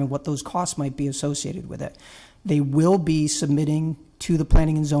determine what those costs might be associated with it. They will be submitting to the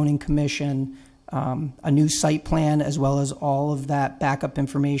Planning and Zoning Commission a new site plan as well as all of that backup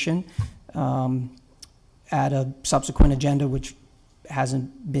information at a subsequent agenda, which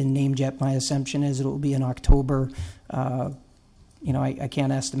hasn't been named yet. My assumption is it will be in October. I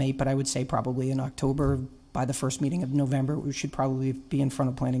can't estimate, but I would say probably in October. By the first meeting of November, we should probably be in front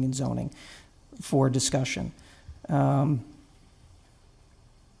of Planning and Zoning for discussion. Wanted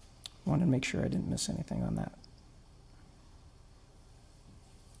to make sure I didn't miss anything on that.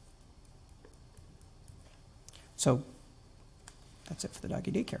 So that's it for the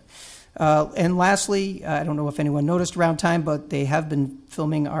doggy daycare. And lastly, I don't know if anyone noticed around time, but they have been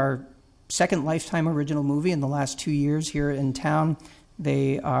filming our second Lifetime original movie in the last 2 years here in town.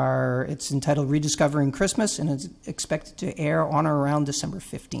 It's entitled Rediscovering Christmas, and it's expected to air on or around December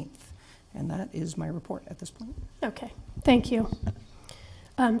 15th. And that is my report at this point. Okay, thank you.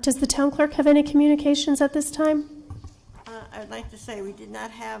 Does the town clerk have any communications at this time? I'd like to say we did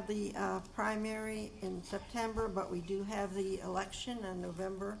not have the primary in September, but we do have the election in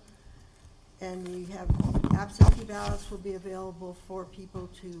November. And we have absentee ballots will be available for people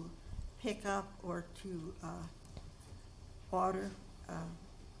to pick up or to order.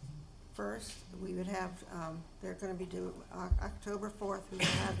 First, we would have, they're going to be due October 4th, we will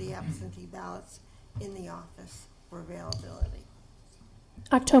have the absentee ballots in the office for availability.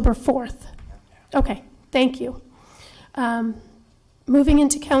 October 4th. Okay, thank you. Moving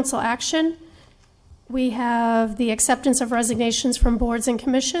into council action, we have the acceptance of resignations from boards and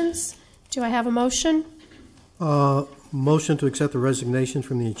commissions. Do I have a motion? Motion to accept the resignation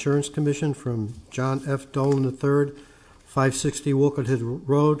from the Insurance Commission from John F. Dolan III, 560 Wolcott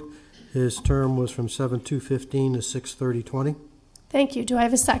Road. His term was from 7/2/15 to 6/30/20. Thank you. Do I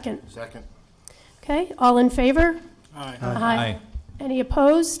have a second? Second. Okay, all in favor? Aye. Aye. Any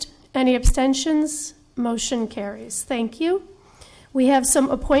opposed? Any abstentions? Motion carries. Thank you. We have some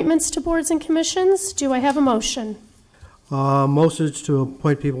appointments to boards and commissions. Do I have a motion? Motion to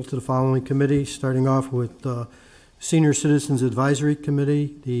appoint people to the following committees, starting off with Senior Citizens Advisory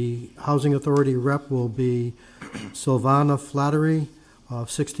Committee. The Housing Authority rep will be Sylvana Flattery of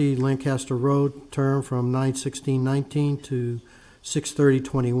 60 Lancaster Road, term from 9/16/19 to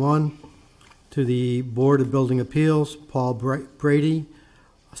 6/30/21. To the Board of Building Appeals, Paul Brady,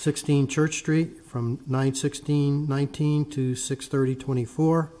 16 Church Street, from 9/16/19 to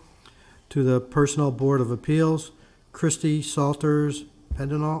 6/30/24. To the Personnel Board of Appeals, Christy Salters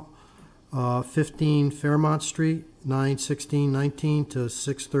Pendenall, 15 Fairmont Street, 9/16/19 to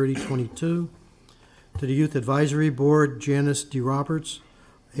 6/30/22. To the Youth Advisory Board, Janice D. Roberts,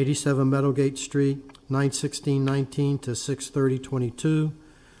 87 Meadowgate Street, 9/16/19 to 6/30/22.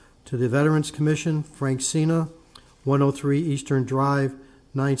 To the Veterans Commission, Frank Sina, 103 Eastern Drive,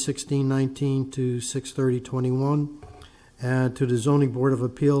 9/16/19 to 6/30/21. And to the Zoning Board of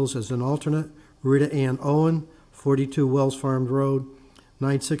Appeals as an alternate, Rita Ann Owen, 42 Wells Farm Road,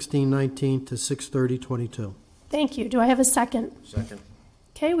 9/16/19 to 6/30/22. Thank you. Do I have a second? Second.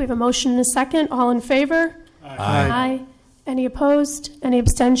 Okay, we have a motion and a second. All in favor? Aye. Aye. Any opposed? Any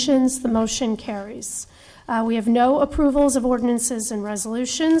abstentions? The motion carries. We have no approvals of ordinances and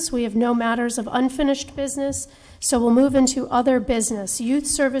resolutions. We have no matters of unfinished business. So we'll move into other business. Youth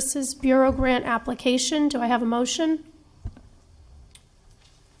Services Bureau grant application. Do I have a motion?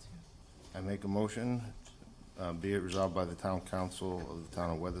 I make a motion, be it resolved by the Town Council of the Town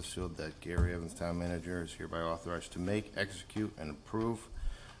of Weathersfield that Gary Evans, Town Manager, is hereby authorized to make, execute, and approve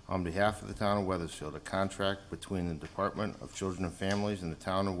on behalf of the Town of Weathersfield a contract between the Department of Children and Families and the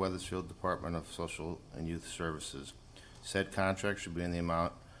Town of Weathersfield Department of Social and Youth Services. Said contract should be in the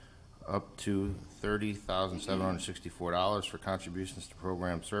amount up to $30,764 for contributions to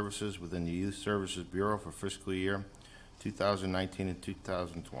program services within the Youth Services Bureau for fiscal year 2019 and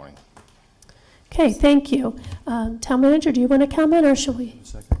 2020. Okay, thank you. Town Manager, do you want to comment or shall we?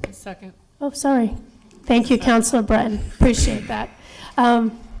 Second. Oh, sorry. Thank you, Councilor Breton. Appreciate that.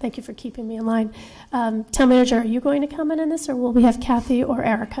 Thank you for keeping me in line. Town Manager, are you going to comment on this, or will we have Kathy or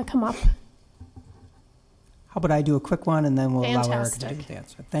Erica come up? How about I do a quick one, and then we'll allow Erica to do the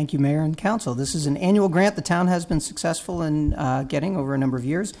answer. Thank you, Mayor and Council. This is an annual grant the town has been successful in getting over a number of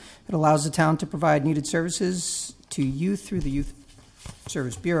years. It allows the town to provide needed services to youth through the Youth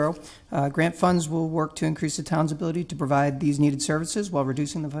Service Bureau. Grant funds will work to increase the town's ability to provide these needed services while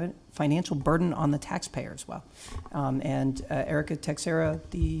reducing the financial burden on the taxpayer as well. And Erica Texera,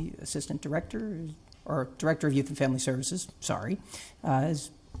 the Assistant Director, or Director of Youth and Family Services,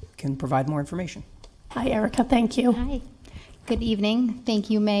 can provide more information. Hi, Erica. Thank you. Hi. Good evening. Thank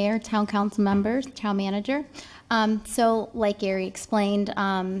you, Mayor, Town Council members, Town Manager. So, like Gary explained,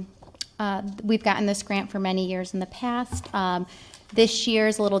 we've gotten this grant for many years in the past. This year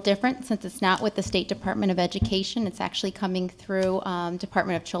is a little different since it's not with the State Department of Education. It's actually coming through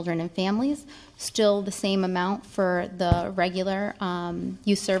Department of Children and Families. Still the same amount for the regular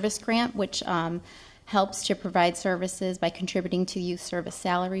youth service grant, which helps to provide services by contributing to youth service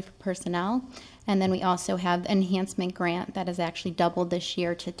salary for personnel. And then we also have the enhancement grant that has actually doubled this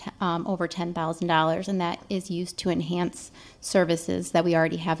year to over $10,000, and that is used to enhance services that we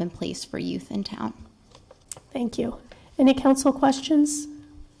already have in place for youth in town. Thank you. Any council questions?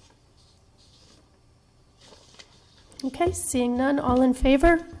 Okay, seeing none, all in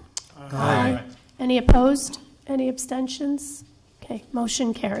favor? Aye. Any opposed? Any abstentions? Okay,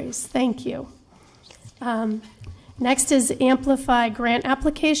 motion carries. Thank you. Next is Amplify grant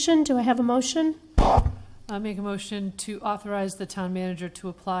application. Do I have a motion? I make a motion to authorize the town manager to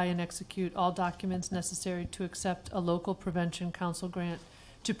apply and execute all documents necessary to accept a local prevention council grant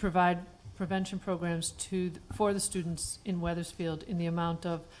to provide prevention programs for the students in Weathersfield in the amount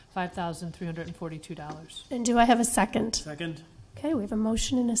of $5,342. And do I have a second? Second. Okay, we have a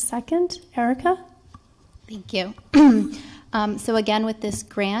motion and a second. Erica? Thank you. So again, with this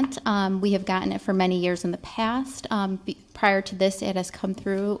grant, we have gotten it for many years in the past. Prior to this, it has come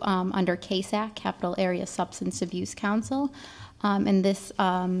through under CASAC, Capital Area Substance Abuse Council. And this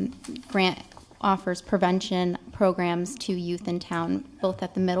grant offers prevention programs to youth in town, both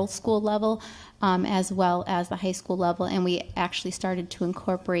at the middle school level as well as the high school level. And we actually started to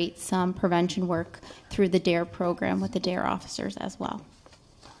incorporate some prevention work through the DARE program with the DARE officers as well.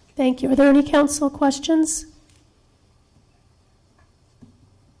 Thank you. Are there any council questions?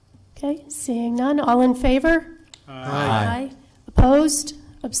 Okay, seeing none. All in favor? Aye. Opposed?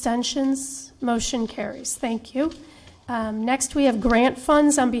 Abstentions? Motion carries. Thank you. Next, we have grant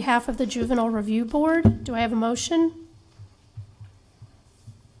funds on behalf of the Juvenile Review Board. Do I have a motion?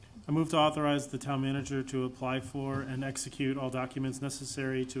 I move to authorize the town manager to apply for and execute all documents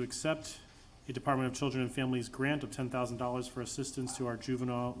necessary to accept a Department of Children and Families grant of $10,000 for assistance to our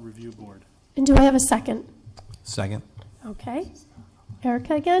Juvenile Review Board. And do I have a second? Second. Okay.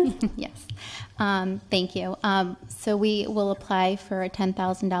 Erica again? Yes. Thank you. So we will apply for a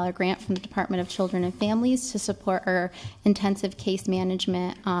 $10,000 grant from the Department of Children and Families to support our intensive case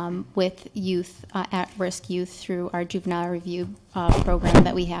management with youth, at-risk youth, through our juvenile review program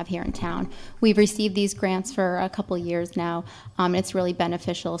that we have here in town. We've received these grants for a couple years now. It's really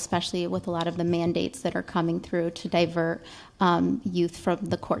beneficial, especially with a lot of the mandates that are coming through to divert youth from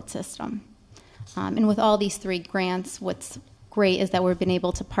the court system. And with all these 3 grants, what's great is that we've been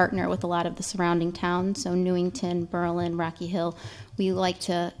able to partner with a lot of the surrounding towns, so Newington, Berlin, Rocky Hill. We like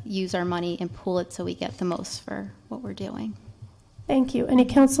to use our money and pool it so we get the most for what we're doing. Thank you. Any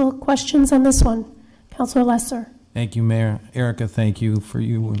council questions on this one? Councilor Lesser. Thank you, Mayor. Erica, thank you for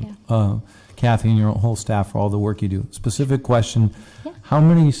you and Kathy and your whole staff for all the work you do. Specific question, how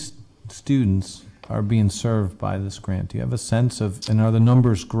many students are being served by this grant? Do you have a sense of, and are the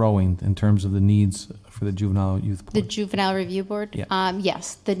numbers growing in terms of the needs for the Juvenile Youth Board? The Juvenile Review Board? Yeah.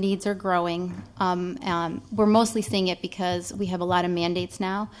 Yes, the needs are growing. We're mostly seeing it because we have a lot of mandates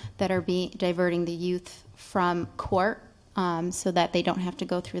now that are diverting the youth from court so that they don't have to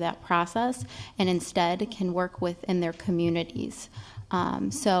go through that process and instead can work within their communities.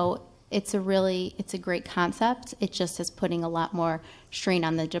 So it's a great concept. It just is putting a lot more strain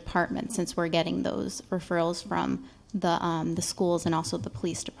on the department since we're getting those referrals from the schools and also the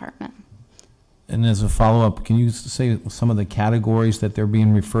police department. And as a follow-up, can you say some of the categories that they're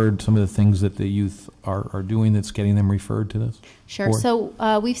being referred, some of the things that the youth are doing that's getting them referred to this? Sure. board?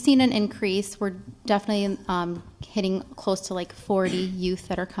 So we've seen an increase. We're definitely hitting close to like 40 youth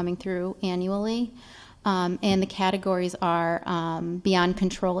that are coming through annually. And the categories are beyond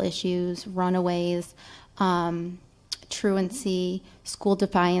control issues, runaways, truancy, school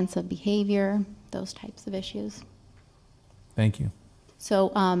defiance of behavior, those types of issues. Thank you.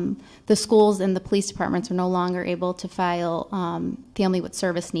 So the schools and the police departments are no longer able to file family with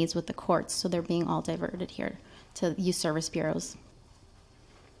service needs with the courts, so they're being all diverted here to youth service bureaus.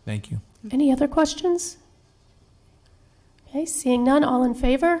 Thank you. Any other questions? Okay, seeing none, all in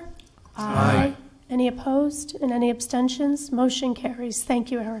favor? Aye. Any opposed and any abstentions? Motion carries.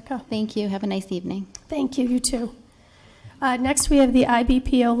 Thank you, Erica. Thank you. Have a nice evening. Thank you. You too. Next, we have the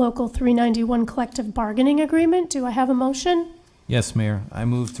IBPO Local 391 Collective Bargaining Agreement. Do I have a motion? Yes, Mayor. I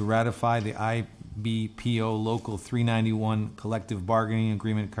move to ratify the IBPO Local 391 Collective Bargaining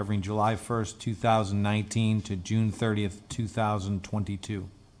Agreement covering July 1st, 2019 to June 30th, 2022.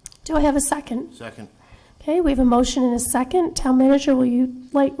 Do I have a second? Second. Okay, we have a motion and a second. Town Manager, are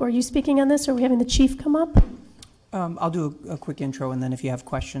you speaking on this, or are we having the chief come up? I'll do a quick intro, and then if you have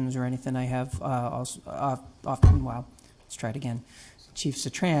questions or anything let's try it again. Chief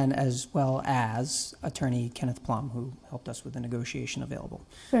Citran, as well as Attorney Kenneth Plum, who helped us with the negotiation available.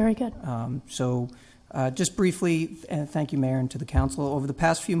 Very good. Just briefly, thank you, Mayor, and to the Council. Over the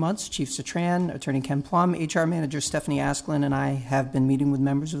past few months, Chief Citran, Attorney Ken Plum, HR Manager Stephanie Asklin, and I have been meeting with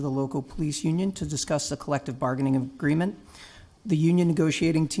members of the local police union to discuss the collective bargaining agreement. The union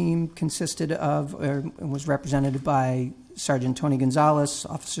negotiating team consisted of, was represented by Sergeant Tony Gonzalez,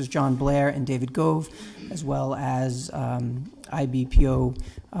 Officers John Blair and David Gove, as well as IBPO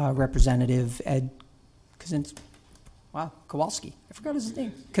Representative Ed Kowalski. I forgot his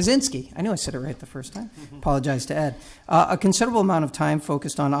name. Kaczynski. I knew I said it right the first time. Apologize to Ed. A considerable amount of time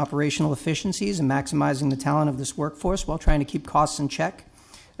focused on operational efficiencies and maximizing the talent of this workforce while trying to keep costs in check.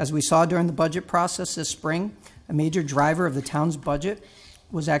 As we saw during the budget process this spring, a major driver of the town's budget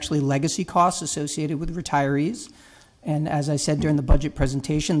was actually legacy costs associated with retirees. And as I said during the budget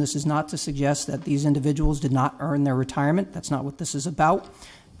presentation, this is not to suggest that these individuals did not earn their retirement. That's not what this is about.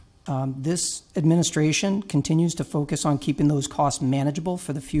 This administration continues to focus on keeping those costs manageable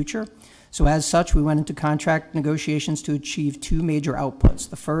for the future. So as such, we went into contract negotiations to achieve 2 major outputs.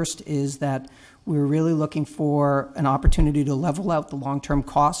 The first is that we're really looking for an opportunity to level out the long-term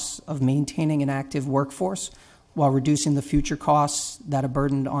costs of maintaining an active workforce while reducing the future costs that are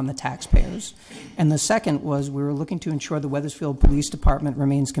burdened on the taxpayers. And the second was we were looking to ensure the Wethersfield Police Department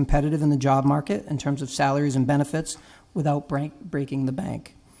remains competitive in the job market in terms of salaries and benefits without breaking the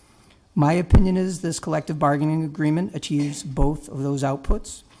bank. My opinion is this collective bargaining agreement achieves both of those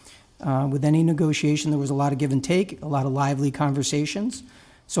outputs. With any negotiation, there was a lot of give and take, a lot of lively conversations.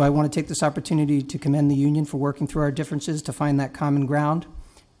 So I want to take this opportunity to commend the union for working through our differences to find that common ground.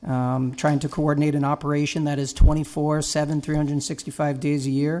 Trying to coordinate an operation that is 24/7, 365 days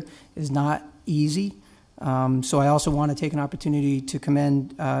a year is not easy. So I also want to take an opportunity to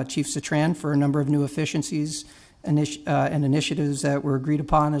commend Chief Citran for a number of new efficiencies and initiatives that were agreed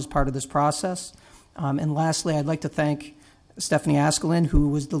upon as part of this process. And lastly, I'd like to thank Stephanie Askelin, who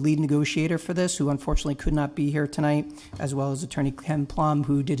was the lead negotiator for this, who unfortunately could not be here tonight, as well as Attorney Ken Plum,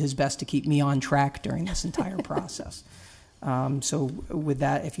 who did his best to keep me on track during this entire process. So with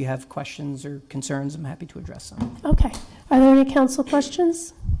that, if you have questions or concerns, I'm happy to address them. Okay. Are there any council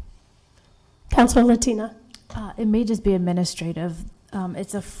questions? Councilor Latina. It may just be administrative.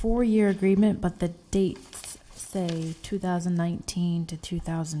 It's a 4-year agreement, but the dates say 2019 to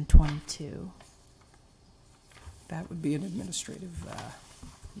 2022. That would be an administrative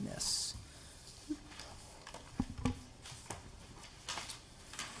miss.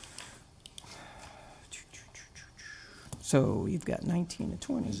 So you've got 19 to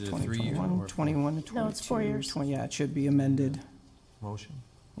 20, Is it 20, 3 years 21, or 21 to 22. No, it's 4 years. 20, yeah, it should be amended. Motion?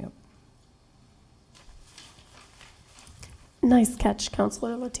 Yep. Nice catch,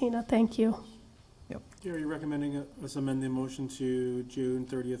 Councilor Latina. Thank you. Yep. Gary, recommending us amend the motion to June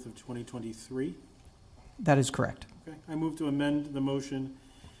 30th of 2023? That is correct. Okay, I move to amend the motion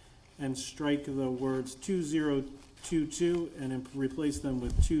and strike the words 2022 and replace them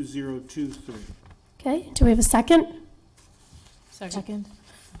with 2023. Okay. Do we have a second? Second.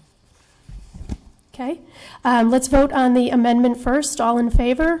 Okay. Let's vote on the amendment first. All in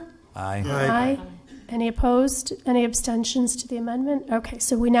favor? Aye. Aye. Any opposed? Any abstentions to the amendment? Okay,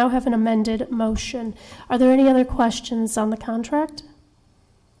 so we now have an amended motion. Are there any other questions on the contract?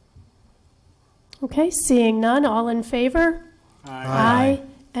 Okay, seeing none, all in favor? Aye.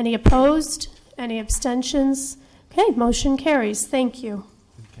 Any opposed? Any abstentions? Okay, motion carries. Thank you.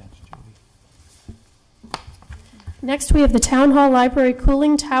 Next, we have the Town Hall Library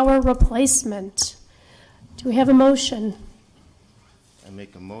Cooling Tower replacement. Do we have a motion? I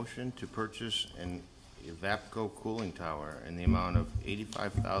make a motion to purchase an Evapco cooling tower in the amount of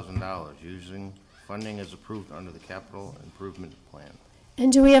 $85,000 using funding as approved under the Capital Improvement Plan.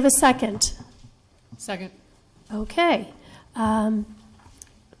 And do we have a second? Second. Okay. Town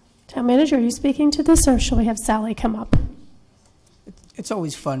Manager, are you speaking to this, or shall we have Sally come up? It's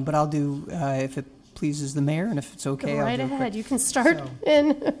always fun, but I'll do, if it pleases the mayor, and if it's okay, Go right I'll do ahead. it. You can start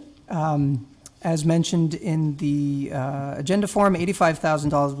in. As mentioned in the agenda form,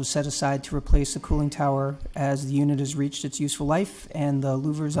 $85,000 was set aside to replace the cooling tower as the unit has reached its useful life and the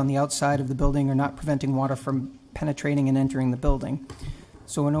louvers on the outside of the building are not preventing water from penetrating and entering the building.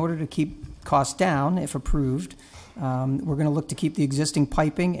 So in order to keep costs down, if approved, we're going to look to keep the existing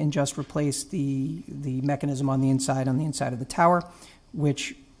piping and just replace the mechanism on the inside of the tower,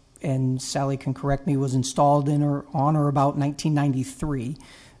 which, and Sally can correct me, was installed in or on or about 1993.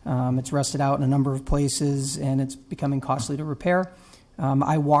 It's rusted out in a number of places, and it's becoming costly to repair.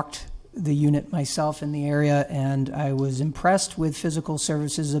 I walked the unit myself in the area, and I was impressed with Physical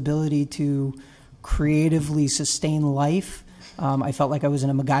Services' ability to creatively sustain life. I felt like I was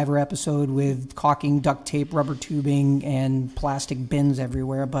in a MacGyver episode with caulking, duct tape, rubber tubing, and plastic bins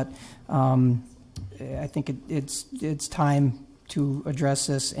everywhere, but I think it's time to address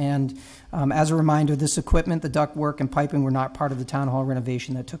this. And as a reminder, this equipment, the ductwork and piping, were not part of the town hall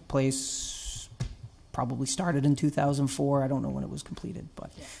renovation that took place, probably started in 2004. I don't know when it was completed,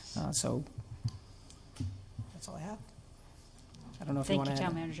 but so that's all I have. I don't know if you want to add. Thank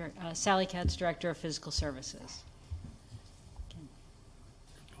you, Town Manager. Sally Katz, Director of Physical Services.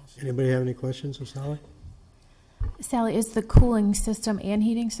 Anybody have any questions of Sally? Sally, is the cooling system and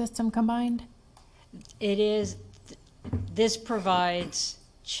heating system combined? It is. This provides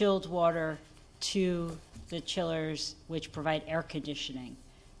chilled water to the chillers, which provide air conditioning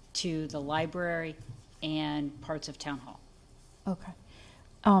to the library and parts of Town Hall. Okay.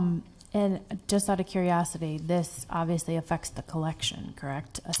 And just out of curiosity, this obviously affects the collection,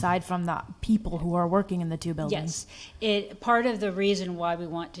 correct? Aside from the people who are working in the two buildings. Yes. Part of the reason why we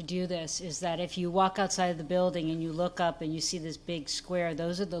want to do this is that if you walk outside of the building and you look up and you see this big square,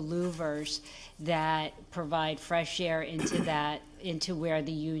 those are the louvers that provide fresh air into where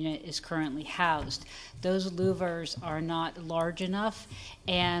the unit is currently housed. Those louvers are not large enough,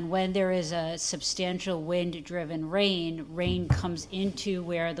 and when there is a substantial wind-driven rain comes into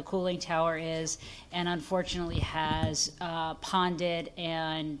where the cooling tower is, and unfortunately has ponded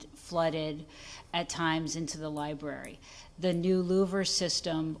and flooded at times into the library. The new louver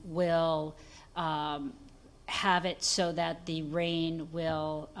system will have it so that the rain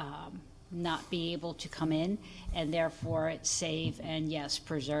will not be able to come in, and therefore save and, yes,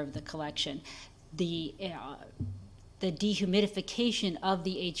 preserve the collection. The dehumidification of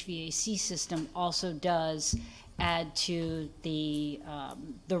the HVAC system also does add to the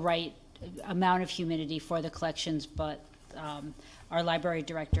right amount of humidity for the collections, but our library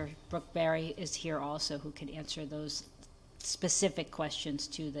director, Brooke Barry, is here also, who can answer those specific questions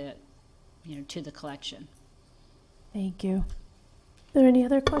to the collection. Thank you. Are there any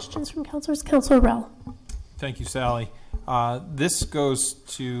other questions from councilors? Councilor Rell. Thank you, Sally. This goes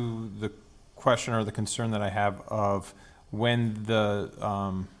to the question or the concern that I have of when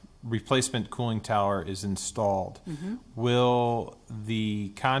the replacement cooling tower is installed. Mm-hmm. Will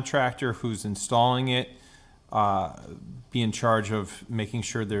the contractor who's installing it be in charge of making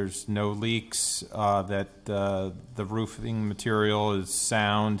sure there's no leaks, that the roofing material is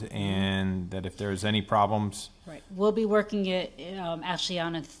sound, and that if there's any problems? Right. We'll be working it actually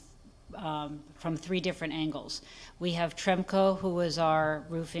on a from 3 different angles. We have Tremco, who is our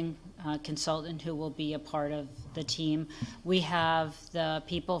roofing consultant, who will be a part of the team. We have the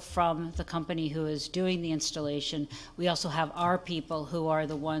people from the company who is doing the installation. We also have our people who are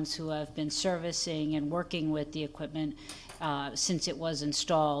the ones who have been servicing and working with the equipment since it was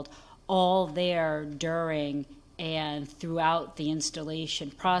installed, all there during and throughout the installation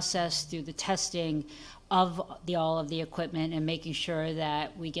process, through the testing of all of the equipment, and making sure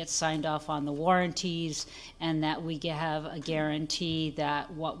that we get signed off on the warranties and that we have a guarantee that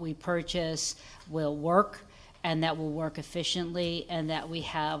what we purchase will work and that will work efficiently, and that we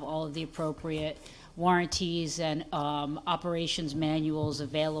have all of the appropriate warranties and operations manuals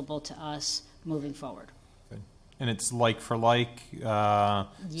available to us moving forward. Good. And it's like for like,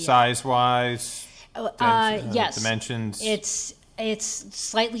 size-wise, yes. dimensions? It's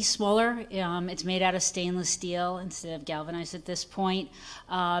slightly smaller. It's made out of stainless steel instead of galvanized at this point.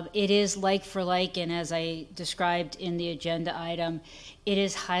 It is like for like, and as I described in the agenda item, it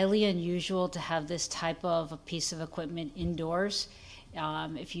is highly unusual to have this type of a piece of equipment indoors.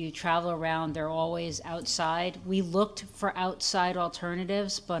 If you travel around, they're always outside. We looked for outside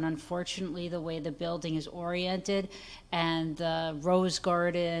alternatives, but unfortunately the way the building is oriented and the rose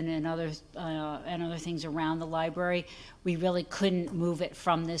garden and other things around the library, we really couldn't move it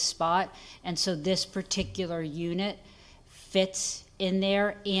from this spot. And so this particular unit fits in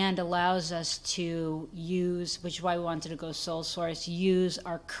there and allows us to use, which is why we wanted to go sole source, use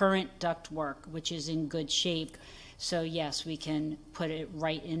our current ductwork, which is in good shape. So yes, we can put it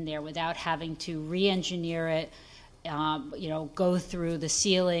right in there without having to re-engineer it, go through the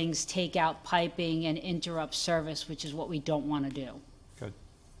ceilings, take out piping, and interrupt service, which is what we don't want to do. Good.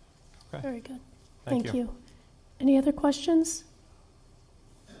 Okay. Very good. Thank you. Any other questions?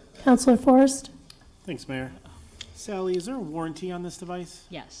 Councilor Forrest? Thanks, Mayor. Sally, is there a warranty on this device?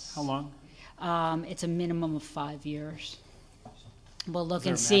 Yes. How long? It's a minimum of 5 years. We'll look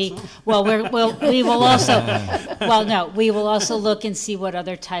and Is there a see. maximum? Well, we will also. Well, no, we will also look and see what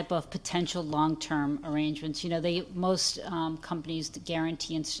other type of potential long-term arrangements. Most companies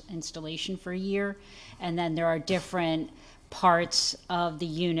guarantee installation for a year, and then there are different parts of the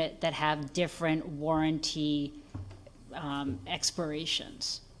unit that have different warranty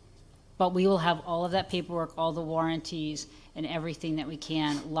expirations. But we will have all of that paperwork, all the warranties, and everything that we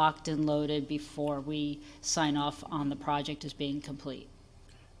can locked and loaded before we sign off on the project as being complete.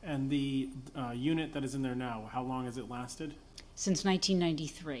 And the unit that is in there now, how long has it lasted? Since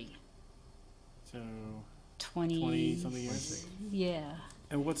 1993. So 20-something years? Yeah.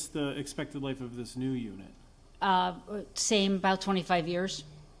 And what's the expected life of this new unit? Same, about 25 years.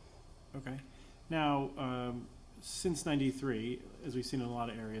 Okay. Now, since 93, as we've seen in a lot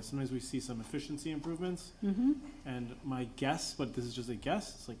of areas, sometimes we see some efficiency improvements. Mm-hmm. And my guess, but this is just a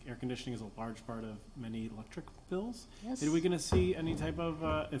guess, it's like air conditioning is a large part of many electric bills. Yes. Are we going to see any type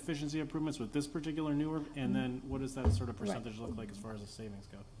of efficiency improvements with this particular newer? And then what does that sort of percentage look like as far as the savings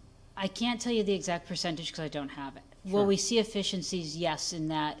go? I can't tell you the exact percentage because I don't have it. Sure. Will we see efficiencies? Yes, in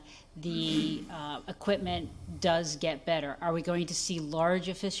that the equipment does get better. Are we going to see large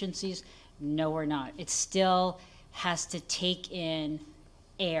efficiencies? No, we're not. It still has to take in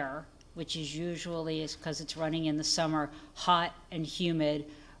air, which is usually, because it's running in the summer, hot and humid,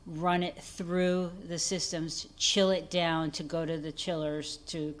 run it through the systems, chill it down to go to the chillers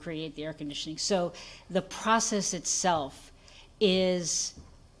to create the air conditioning. So the process itself is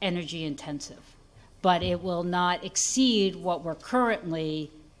energy intensive, but it will not exceed what we're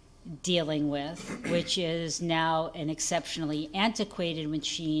currently dealing with, which is now an exceptionally antiquated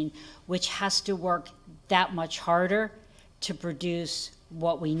machine, which has to work that much harder to produce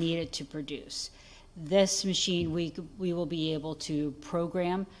what we need it to produce. This machine we will be able to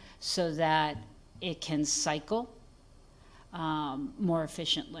program so that it can cycle more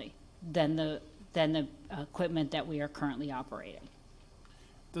efficiently than the equipment that we are currently operating.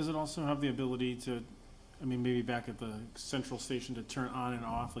 Does it also have the ability to, maybe back at the central station, to turn on and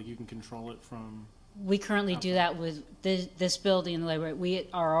off, like you can control it from? We currently do that with this building and the library. We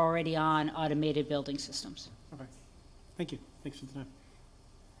are already on automated building systems. Okay. Thank you. Thanks for the time.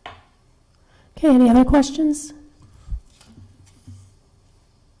 Okay, any other questions?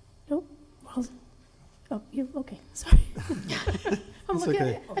 Oh, you, okay, sorry. I'm It's looking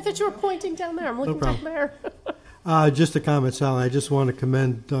okay. at, I thought you were pointing down there. I'm looking down problem. there. Just a comment, Sally. I just want to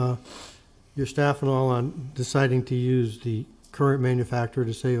commend your staff and all on deciding to use the current manufacturer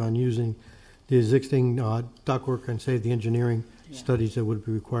to save on using the existing ductwork and save the engineering studies that would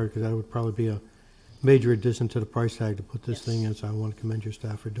be required, because that would probably be a major addition to the price tag to put this thing in. So I want to commend your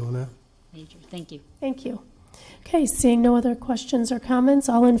staff for doing that. Major. Thank you. Thank you. Okay, seeing no other questions or comments,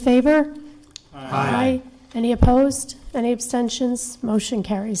 all in favor? Aye. Any opposed? Any abstentions? Motion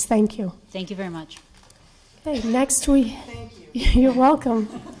carries. Thank you. Thank you very much. Okay, next we... Thank you. You're welcome.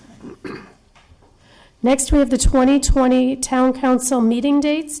 Next, we have the 2020 Town Council meeting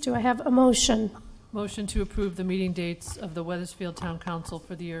dates. Do I have a motion? Motion to approve the meeting dates of the Weathersfield Town Council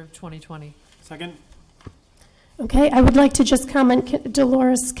for the year of 2020. Second? Okay, I would like to just comment,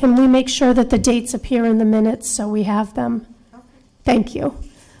 Dolores, can we make sure that the dates appear in the minutes so we have them? Okay. Thank you.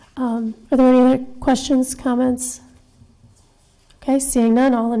 Are there any other questions, comments? Okay, seeing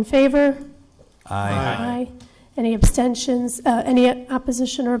none, all in favor? Aye. Aye. Any abstentions? Any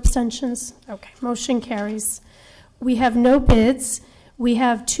opposition or abstentions? Okay, motion carries. We have no bids. We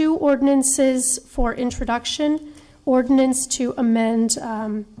have 2 ordinances for introduction. Ordinance to amend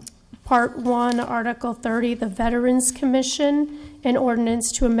Part 1, Article 30, the Veterans Commission, and ordinance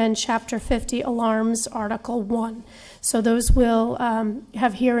to amend Chapter 50, Alarms, Article 1. So those will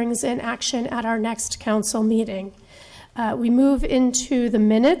have hearings and action at our next council meeting. We move into the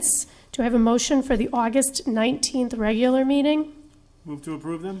minutes. Do I have a motion for the August 19th regular meeting? Move to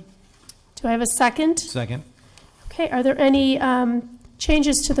approve them? Do I have a second? Second. Okay, are there any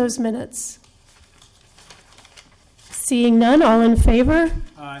changes to those minutes? Seeing none, all in favor?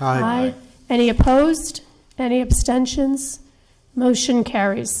 Aye. Aye. Any opposed? Any abstentions? Motion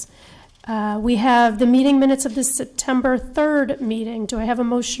carries. We have the meeting minutes of the September 3rd meeting. Do I have a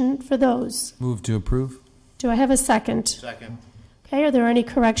motion for those? Move to approve. Do I have a second? Second. Okay, are there any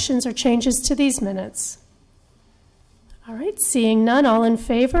corrections or changes to these minutes? All right, seeing none, all in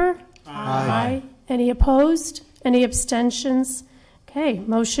favor? Aye. Any opposed? Any abstentions? Okay,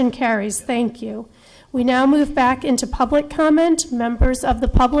 motion carries. Thank you. We now move back into public comment. Members of the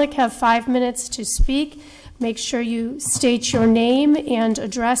public have 5 minutes to speak. Make sure you state your name and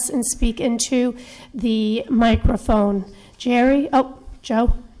address and speak into the microphone. Jerry? Oh,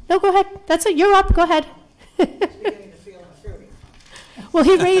 Joe? No, go ahead. That's it. You're up. Go ahead. Well,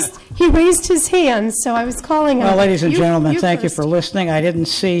 he raised his hand, so I was calling him. Well, ladies and gentlemen, thank you for listening. I didn't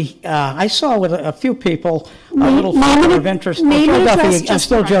see, I saw with a few people a little flicker of interest. Joe Duffy, I'm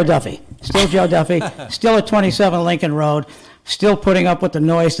still Joe Duffy. Still Joe Duffy. Still at 27 Lincoln Road. Still putting up with the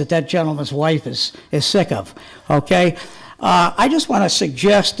noise that gentleman's wife is sick of. Okay? I just want to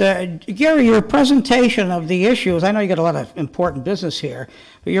suggest, Gary, your presentation of the issues, I know you got a lot of important business here,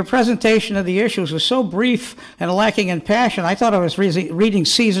 but your presentation of the issues was so brief and lacking in passion, I thought I was reading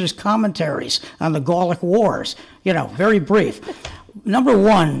Caesar's commentaries on the Gallic Wars. You know, very brief. Number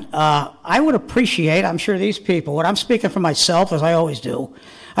one, I would appreciate, I'm sure these people, what I'm speaking for myself, as I always do,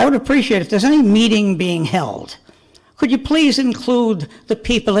 I would appreciate if there's any meeting being held, could you please include the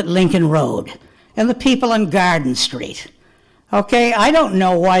people at Lincoln Road and the people on Garden Street? Okay, I don't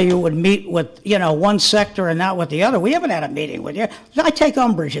know why you would meet with, one sector and not with the other. We haven't had a meeting with you. I take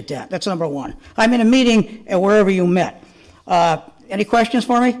umbrage at that. That's number one. I'm in a meeting wherever you met. Any questions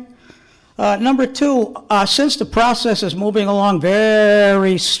for me? Number two, since the process is moving along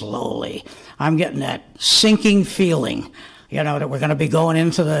very slowly, I'm getting that sinking feeling, that we're going to be going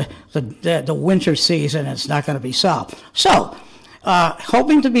into the winter season and it's not going to be solved. So,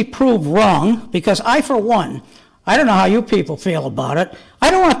 hoping to be proved wrong, because I, for one, I don't know how you people feel about it. I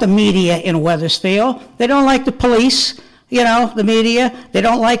don't want the media in Weathersfield. They don't like the police, the media. They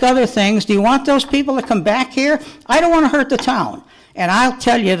don't like other things. Do you want those people to come back here? I don't want to hurt the town. And I'll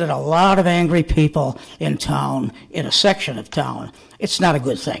tell you that a lot of angry people in town, in a section of town, it's not a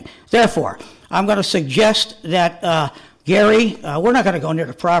good thing. Therefore, I'm going to suggest that, Gary, we're not going to go near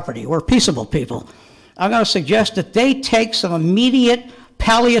the property. We're peaceable people. I'm going to suggest that they take some immediate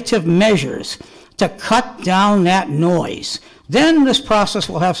palliative measures to cut down that noise. Then this process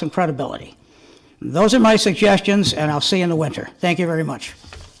will have some credibility. Those are my suggestions, and I'll see you in the winter. Thank you very much.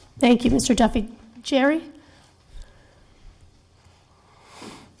 Thank you, Mr. Duffy. Jerry?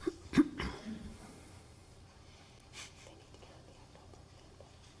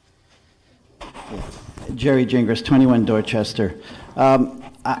 Jerry Gingras, 21 Dorchester.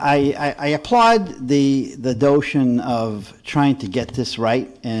 I applaud the notion of trying to get this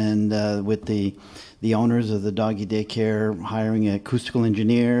right, and with the owners of the doggy daycare hiring an acoustical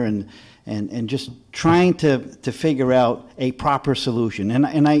engineer and just trying to figure out a proper solution.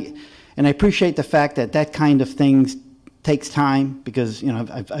 And And I appreciate the fact that that kind of thing takes time, because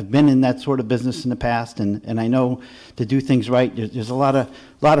I've been in that sort of business in the past, and I know to do things right, there's a lot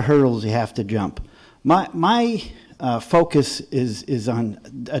of hurdles you have to jump. My focus is on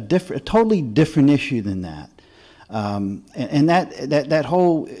a totally different issue than that. And that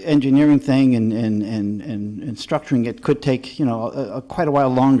whole engineering thing and structuring it could take quite a while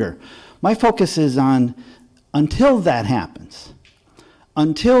longer. My focus is on, until that happens,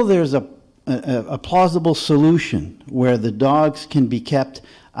 until there's a plausible solution where the dogs can be kept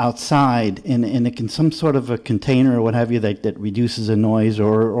outside in some sort of a container or what have you that reduces the noise,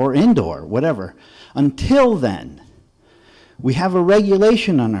 or indoor, whatever. Until then, we have a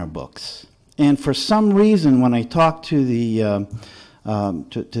regulation on our books. And for some reason, when I talked to the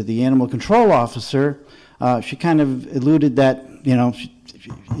animal control officer, she kind of alluded that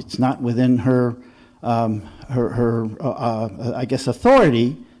it's not within her I guess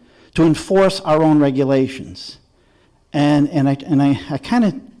authority to enforce our own regulations. And I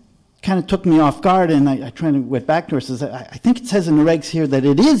kind of took me off guard, and I tried to went back to her and says, I think it says in the regs here that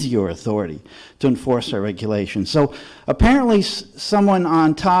it is your authority to enforce our regulations. So apparently someone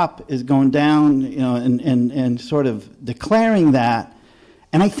on top is going down, and sort of declaring that,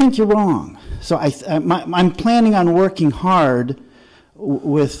 and I think you're wrong. So I'm planning on working hard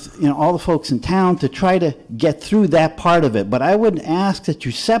with all the folks in town to try to get through that part of it. But I would ask that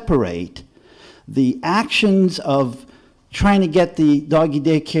you separate the actions of trying to get the doggy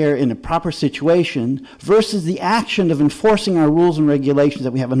daycare in a proper situation versus the action of enforcing our rules and regulations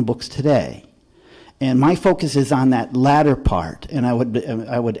that we have in the books today. And my focus is on that latter part, and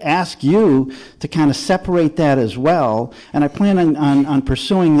I would ask you to kind of separate that as well. And I plan on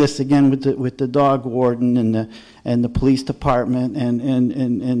pursuing this again with the dog warden and the police department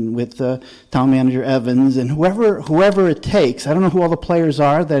and with town manager Evans and whoever it takes. I don't know who all the players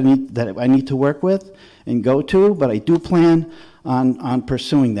are that I need to work with and go to, but I do plan on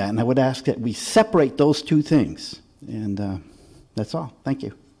pursuing that. And I would ask that we separate those two things. And that's all. Thank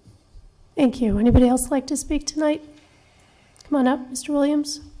you. Thank you. Anybody else like to speak tonight? Come on up, Mr.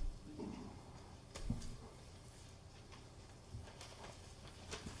 Williams.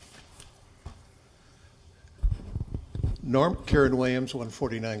 Karen Williams,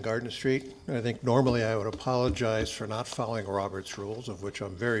 149 Gardner Street. I think normally I would apologize for not following Robert's rules, of which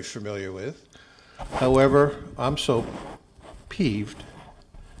I'm very familiar with. However, I'm so peeved,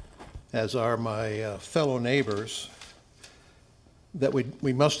 as are my fellow neighbors, that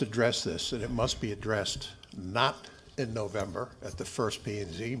we must address this, and it must be addressed not in November at the first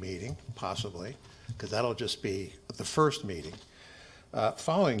P&Z meeting, possibly, because that'll just be the first meeting.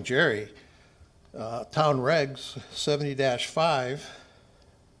 Following Jerry, Town Regs 70-5,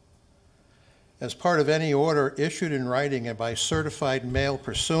 as part of any order issued in writing and by certified mail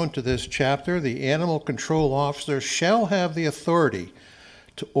pursuant to this chapter, the animal control officer shall have the authority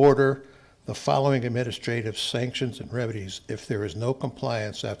to order the following administrative sanctions and remedies if there is no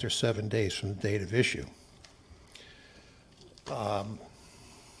compliance after 7 days from the date of issue. I'm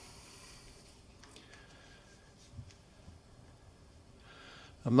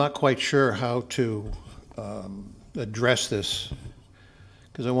not quite sure how to address this,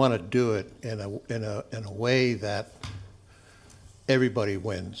 because I want to do it in a way that everybody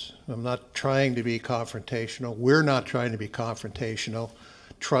wins. I'm not trying to be confrontational. We're not trying to be confrontational.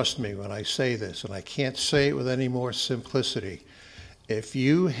 Trust me when I say this, and I can't say it with any more simplicity. If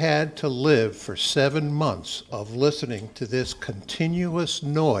you had to live for 7 months of listening to this continuous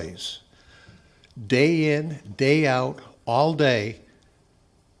noise, day in, day out, all day,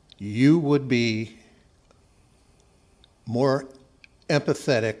 you would be more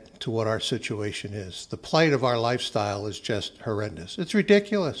empathetic to what our situation is. The plight of our lifestyle is just horrendous. It's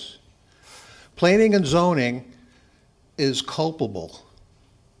ridiculous. Planning and zoning is culpable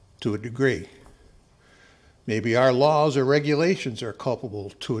to a degree. Maybe our laws or regulations are culpable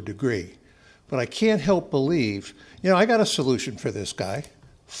to a degree. But I can't help believe, I got a solution for this guy.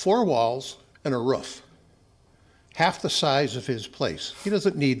 4 walls and a roof. Half the size of his place. He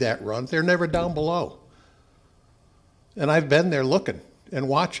doesn't need that run. They're never down below. And I've been there looking and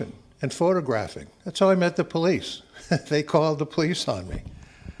watching and photographing. That's how I met the police. They called the police on me.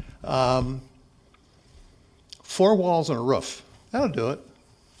 4 walls and a roof. That'll do it.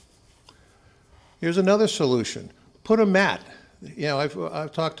 Here's another solution. Put a mat.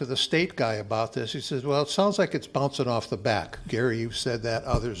 I've talked to the state guy about this. He says, well, it sounds like it's bouncing off the back. Gary, you've said that.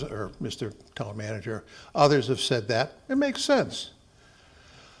 Others, or Mr. Town Manager, others have said that. It makes sense.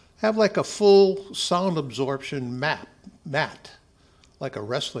 Have like a full sound absorption mat, like a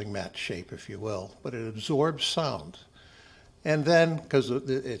wrestling mat shape, if you will, but it absorbs sound. and then, because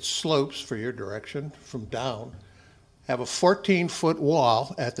it slopes for your direction from down, have a 14-foot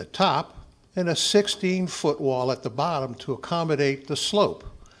wall at the top and a 16-foot wall at the bottom to accommodate the slope.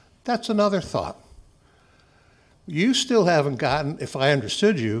 That's another thought. You still haven't gotten, if I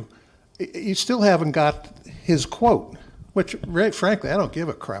understood you, you still haven't got his quote, which, frankly, I don't give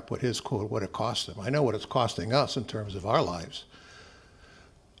a crap what his quote, what it cost him. I know what it's costing us in terms of our lives.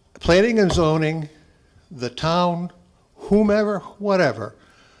 Planning and zoning, the town, whomever, whatever,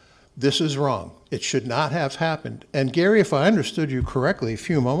 this is wrong. It should not have happened. And Gary, if I understood you correctly a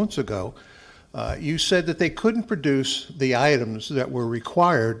few moments ago, you said that they couldn't produce the items that were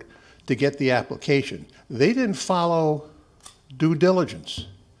required to get the application. They didn't follow due diligence.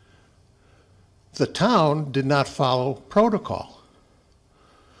 The town did not follow protocol.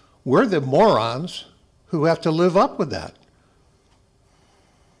 We're the morons who have to live up with that.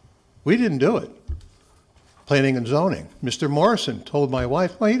 We didn't do it. Planning and zoning. Mr. Morrison told my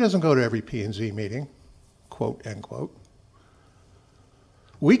wife, well, he doesn't go to every P&Z meeting, quote, end quote.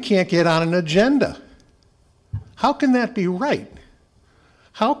 We can't get on an agenda. How can that be right?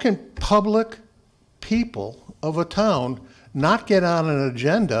 How can public people of a town not get on an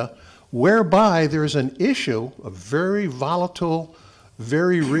agenda whereby there's an issue, a very volatile,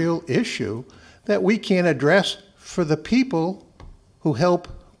 very real issue, that we can't address for the people who help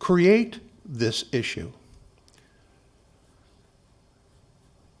create this issue?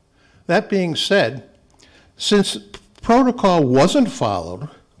 That being said, since protocol wasn't followed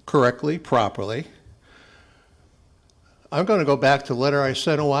correctly, properly, I'm going to go back to the letter I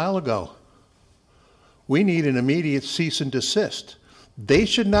sent a while ago. We need an immediate cease and desist. They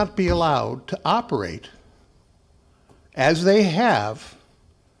should not be allowed to operate as they have,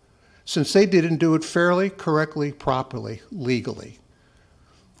 since they didn't do it fairly, correctly, properly, legally.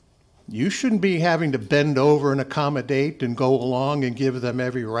 You shouldn't be having to bend over and accommodate and go along and give them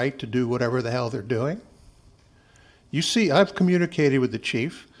every right to do whatever the hell they're doing. You see, I've communicated with the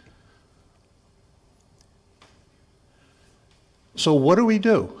chief. So what do we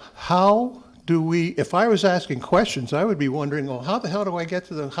do? How do we, if I was asking questions, I would be wondering, well, how the hell do I get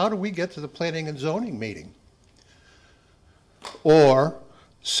to how do we get to the planning and zoning meeting? Or,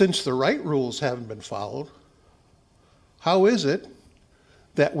 since the right rules haven't been followed, how is it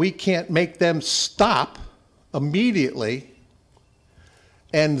that we can't make them stop immediately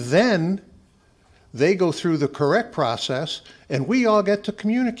and then they go through the correct process and we all get to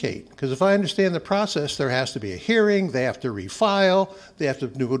communicate? Because if I understand the process, there has to be a hearing, they have to refile, they have to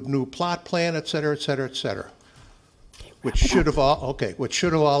do a new plot plan, et cetera, et cetera, et cetera. Which should have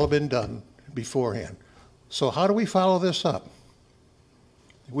all been done beforehand. So how do we follow this up?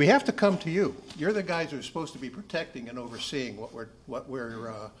 We have to come to you. You're the guys who are supposed to be protecting and overseeing what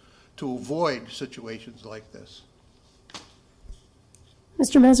we're to avoid situations like this.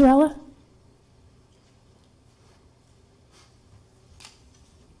 Mr. Mazzarella?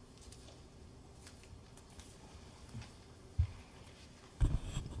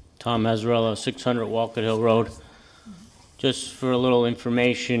 Tom Mazzarella, 600 Walcott Hill Road. Just for a little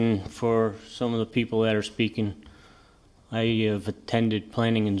information for some of the people that are speaking, I have attended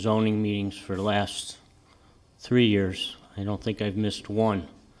planning and zoning meetings for the last 3 years. I don't think I've missed one.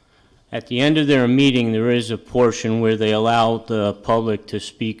 At the end of their meeting, there is a portion where they allow the public to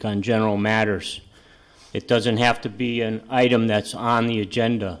speak on general matters. It doesn't have to be an item that's on the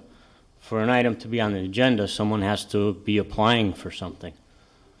agenda. For an item to be on the agenda, someone has to be applying for something.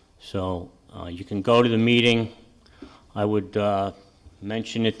 So you can go to the meeting. I would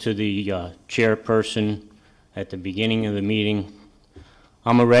mention it to the chairperson at the beginning of the meeting.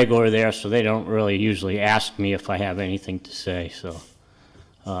 I'm a regular there, so they don't really usually ask me if I have anything to say. So,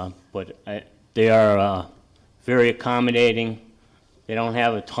 but they are very accommodating. They don't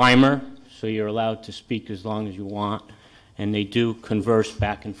have a timer, so you're allowed to speak as long as you want, and they do converse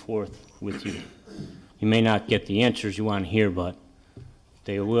back and forth with you. You may not get the answers you want to hear, but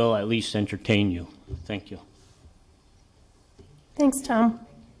they will at least entertain you. Thank you. Thanks, Tom.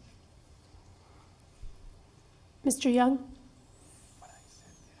 Mr. Young?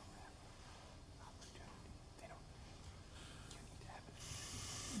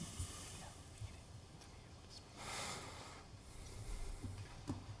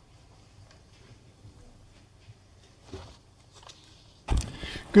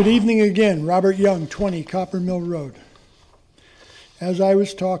 Good evening again. Robert Young, 20 Copper Mill Road. As I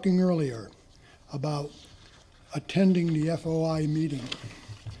was talking earlier about attending the FOI meeting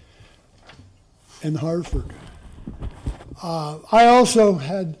in Hartford, I also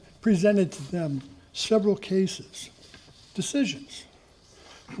had presented to them several cases, decisions,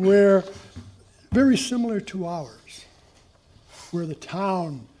 where very similar to ours, where the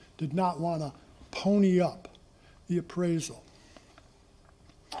town did not want to pony up the appraisal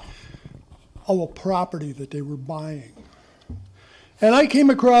of a property that they were buying. And I came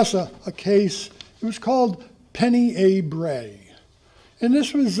across a case, it was called Penny A. Bray. And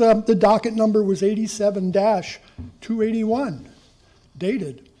this was, the docket number was 87-281,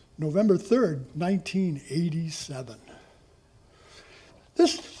 dated November 3rd, 1987.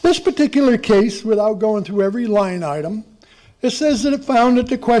 This particular case, without going through every line item, it says that it found that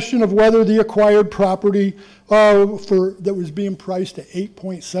the question of whether the acquired property that was being priced at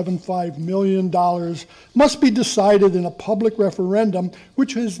 $8.75 million must be decided in a public referendum,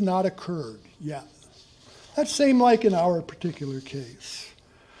 which has not occurred yet. That same like in our particular case.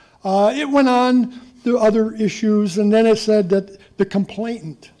 It went on to other issues, and then it said that the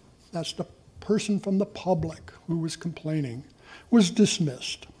complainant, that's the person from the public who was complaining, was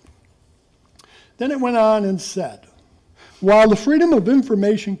dismissed. Then it went on and said, while the Freedom of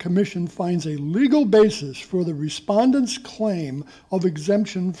Information Commission finds a legal basis for the respondent's claim of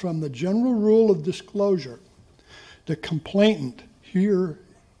exemption from the general rule of disclosure, the complainant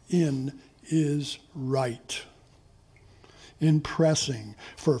herein is right in pressing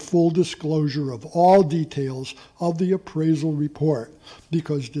for full disclosure of all details of the appraisal report,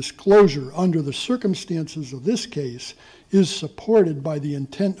 because disclosure under the circumstances of this case is supported by the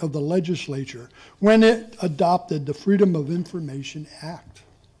intent of the legislature when it adopted the Freedom of Information Act.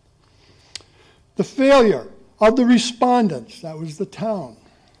 The failure of the respondents, that was the town,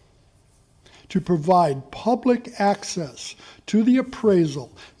 to provide public access to the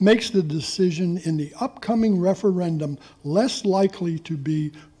appraisal makes the decision in the upcoming referendum less likely to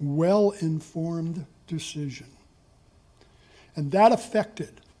be well-informed decision. And that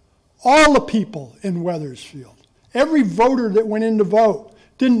affected all the people in Wethersfield. Every voter that went in to vote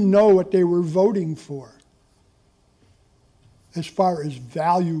didn't know what they were voting for as far as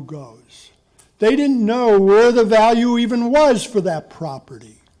value goes. They didn't know where the value even was for that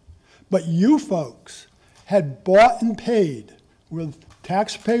property. But you folks had bought and paid with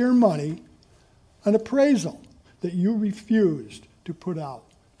taxpayer money an appraisal that you refused to put out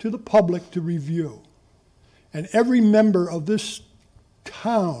to the public to review. And every member of this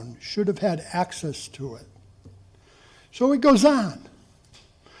town should have had access to it. So it goes on.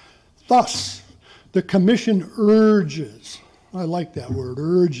 Thus, the commission urges, I like that word,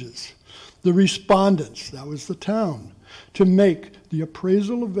 urges, the respondents, that was the town, to make the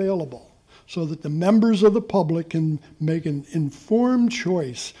appraisal available so that the members of the public can make an informed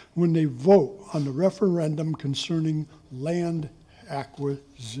choice when they vote on the referendum concerning land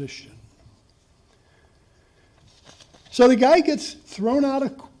acquisition. So the guy gets thrown out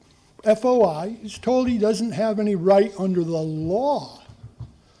of FOI. He's told he doesn't have any right under the law.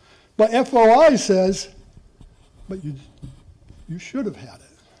 But FOI says, but you should have had it.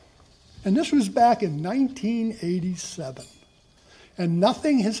 And this was back in 1987. And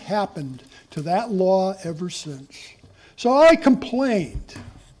nothing has happened to that law ever since. So I complained.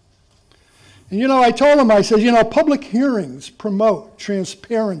 And I told him, I said, public hearings promote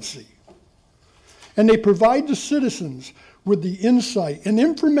transparency. And they provide the citizens with the insight and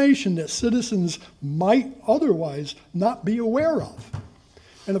information that citizens might otherwise not be aware of.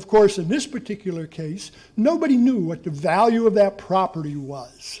 And of course, in this particular case, nobody knew what the value of that property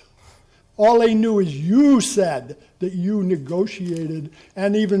was. All they knew is you said that you negotiated,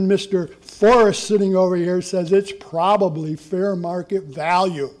 and even Mr. Forrest sitting over here says it's probably fair market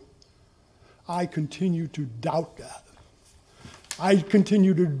value. I continue to doubt that. I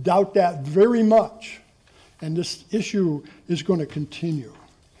continue to doubt that very much. And this issue is going to continue.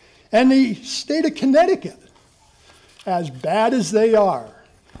 And the state of Connecticut, as bad as they are,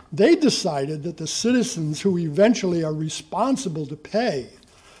 they decided that the citizens who eventually are responsible to pay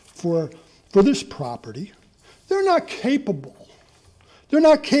for this property, they're not capable. They're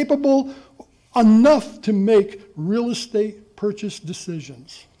not capable enough to make real estate purchase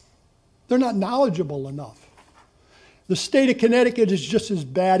decisions. They're not knowledgeable enough. The state of Connecticut is just as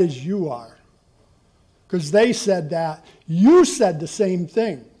bad as you are, because they said that. You said the same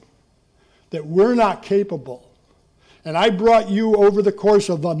thing, that we're not capable. And I brought you over the course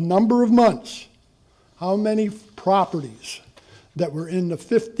of a number of months how many properties that were in the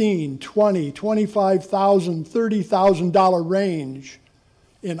 $15,000, $20,000, $25,000, $30,000 range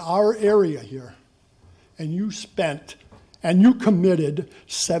in our area here. And you spent, and you committed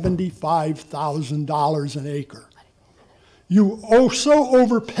 $75,000 an acre. You so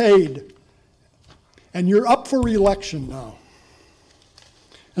overpaid, and you're up for re-election now.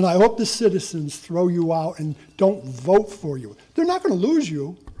 And I hope the citizens throw you out and don't vote for you. They're not going to lose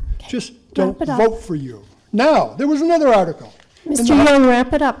you, just don't vote for you. Now, there was another article. Mr. Young,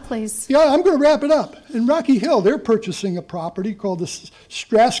 wrap it up, please. Yeah, I'm going to wrap it up. In Rocky Hill, they're purchasing a property called the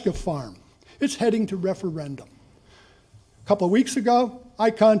Straska Farm. It's heading to referendum. A couple of weeks ago, I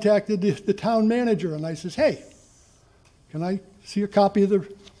contacted the town manager, and I says, hey, can I see a copy of the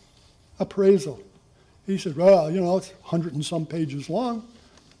appraisal? He said, well, you know, it's 100 and some pages long.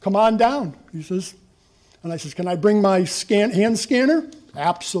 Come on down, he says. And I says, can I bring my hand scanner?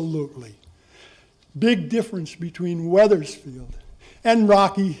 Absolutely. Big difference between Weathersfield and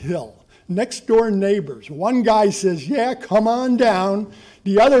Rocky Hill. Next door neighbors. One guy says, yeah, come on down.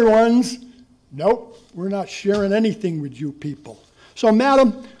 The other ones, nope, we're not sharing anything with you people. So,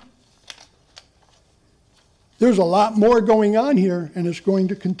 madam, there's a lot more going on here, and it's going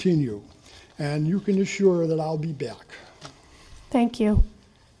to continue. And you can assure that I'll be back. Thank you.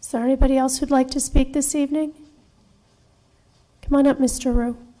 Is there anybody else who'd like to speak this evening? Come on up, Mr.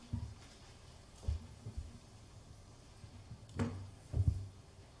 Rue.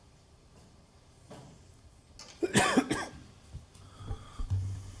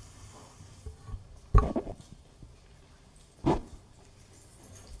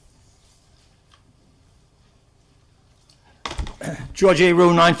 George A. Rue,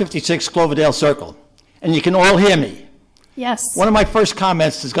 956 Cloverdale Circle. And you can all hear me. Yes. One of my first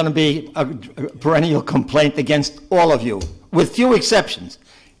comments is going to be a perennial complaint against all of you, with few exceptions.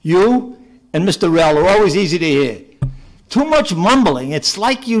 You and Mr. Rell are always easy to hear. Too much mumbling. It's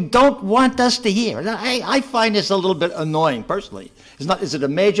like you don't want us to hear. I find this a little bit annoying, personally. Is it a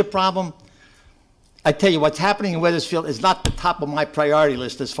major problem? I tell you, what's happening in Weathersfield is not the top of my priority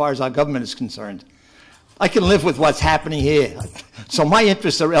list as far as our government is concerned. I can live with what's happening here. So my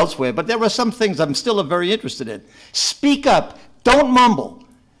interests are elsewhere, but there are some things I'm still very interested in. Speak up. Don't mumble.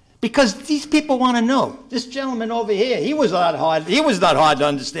 Because these people want to know. This gentleman over here, he was not hard to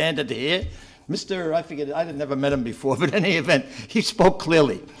understand and to hear. Mr. I forget, I'd never met him before, but in any event, he spoke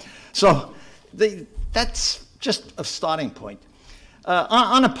clearly. So that's just a starting point.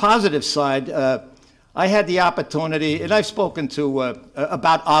 On a positive side, I had the opportunity, and I've spoken to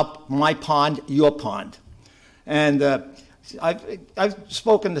about my pond, your pond. And I've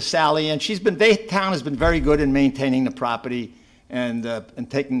spoken to Sally, and the town has been very good in maintaining the property and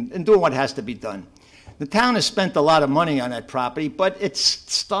doing what has to be done. The town has spent a lot of money on that property, but it's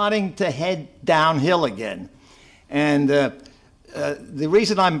starting to head downhill again. And the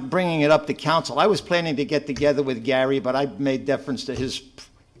reason I'm bringing it up to council, I was planning to get together with Gary, but I made deference to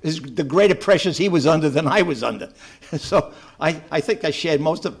the greater pressures he was under than I was under. So I think I shared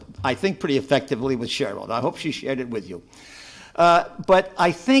pretty effectively with Cheryl. I hope she shared it with you. But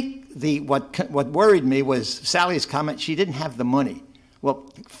I think what worried me was Sally's comment, she didn't have the money.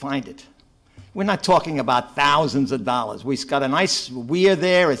 Well, find it. We're not talking about thousands of dollars. We've got a nice weir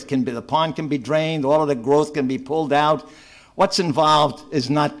there. The pond can be drained. All of the growth can be pulled out. What's involved is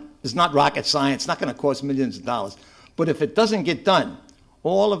not rocket science. It's not going to cost millions of dollars. But if it doesn't get done,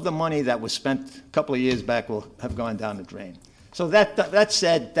 all of the money that was spent a couple of years back will have gone down the drain. So that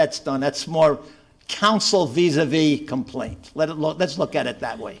said, that's done. That's more council vis-a-vis complaint. Let's look at it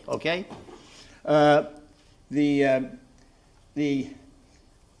that way, okay?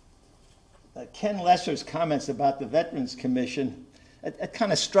 Ken Lesser's comments about the Veterans Commission, it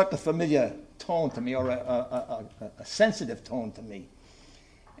kind of struck a familiar tone to me, or a sensitive tone to me.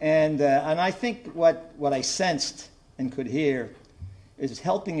 And I think what I sensed and could hear is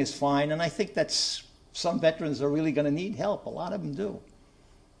helping is fine, and I think that's some veterans are really going to need help. A lot of them do.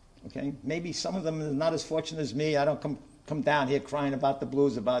 Okay, maybe some of them are not as fortunate as me. I don't come down here crying about the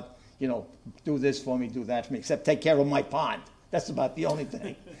blues about, do this for me, do that for me, except take care of my pond. That's about the only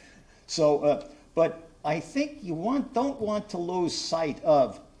thing. So, but I think you don't want to lose sight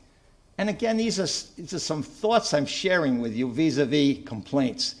of, and again, these are some thoughts I'm sharing with you vis-a-vis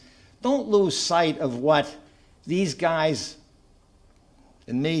complaints. Don't lose sight of what these guys,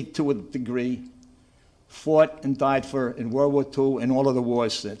 and me to a degree, fought and died for in World War II and all of the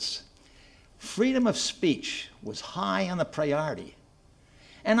wars since. Freedom of speech was high on the priority.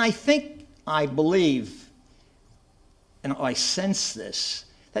 And I believe, and I sense this,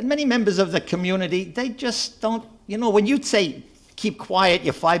 that many members of the community, they just don't, when you say, keep quiet,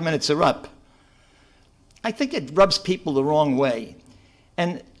 your 5 minutes are up, I think it rubs people the wrong way.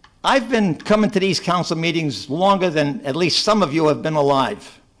 And I've been coming to these council meetings longer than at least some of you have been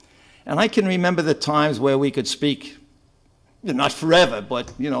alive. And I can remember the times where we could speak, not forever,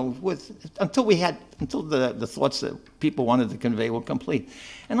 but, until the thoughts that people wanted to convey were complete.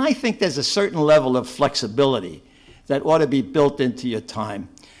 And I think there's a certain level of flexibility that ought to be built into your time.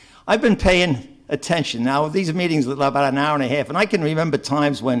 I've been paying attention. Now, these meetings were about an hour and a half, and I can remember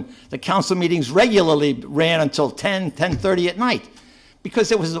times when the council meetings regularly ran until 10, 10:30 at night, because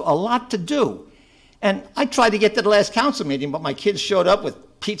there was a lot to do. And I tried to get to the last council meeting, but my kids showed up with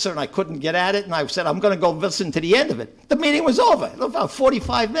pizza and I couldn't get at it, and I said, I'm going to go listen to the end of it. The meeting was over, about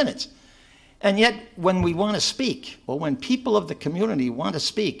 45 minutes. And yet, when we want to speak, or when people of the community want to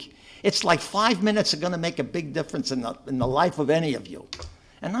speak, it's like 5 minutes are going to make a big difference in the life of any of you.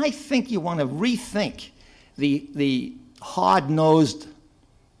 And I think you want to rethink the hard-nosed,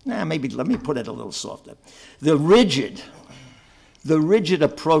 maybe let me put it a little softer, the rigid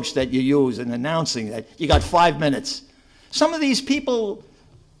approach that you use in announcing that you got 5 minutes. Some of these people,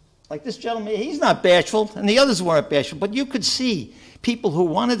 like this gentleman, he's not bashful, and the others weren't bashful, but you could see people who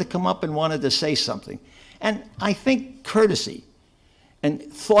wanted to come up and wanted to say something. And I think courtesy and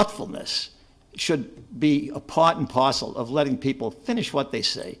thoughtfulness should be a part and parcel of letting people finish what they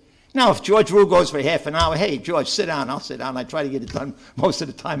say. Now, if George Rue goes for half an hour, hey, George, sit down, I'll sit down. I try to get it done most of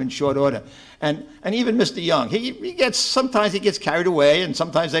the time in short order. And even Mr. Young, sometimes he gets carried away, and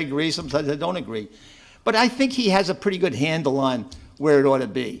sometimes they agree, sometimes they don't agree. But I think he has a pretty good handle on where it ought to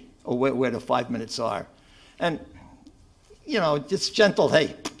be, or where the 5 minutes are. And, just gentle,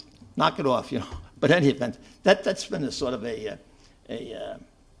 hey, knock it off, But in any event, that's been a sort of a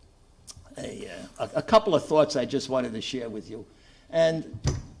couple of thoughts I just wanted to share with you. And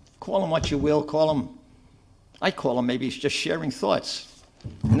call them what you will, I call them maybe it's just sharing thoughts.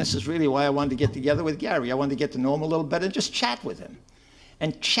 And this is really why I wanted to get together with Gary. I wanted to get to know him a little better and just chat with him.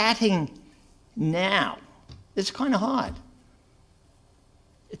 And chatting now is kind of hard.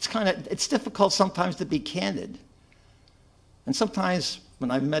 It's difficult sometimes to be candid. And sometimes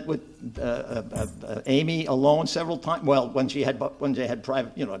when I've met with Amy alone several times, when she had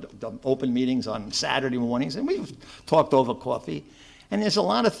private, the open meetings on Saturday mornings, and we've talked over coffee. And there's a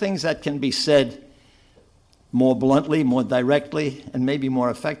lot of things that can be said more bluntly, more directly, and maybe more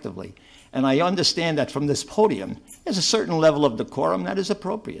effectively. And I understand that from this podium, there's a certain level of decorum that is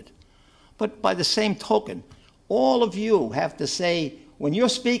appropriate. But by the same token, all of you have to say, when you're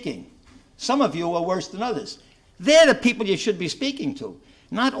speaking, some of you are worse than others. They're the people you should be speaking to,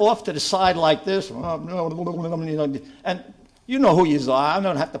 not off to the side like this. And you know who you are. I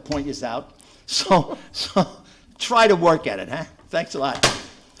don't have to point you out. So try to work at it, huh? Thanks a lot.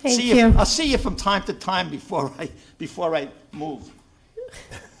 Thank you. I'll see you from time to time before I move.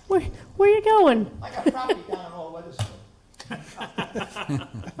 Where are you going? I got property down in Old Weathersfield.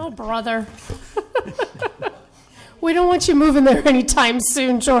 Oh, brother. We don't want you moving there anytime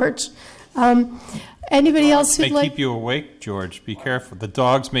soon, George. Anybody else who'd like? May keep you awake, George. Be careful. The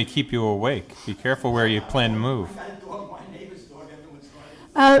dogs may keep you awake. Be careful where you plan to move.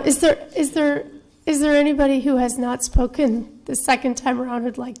 Is there anybody who has not spoken the second time around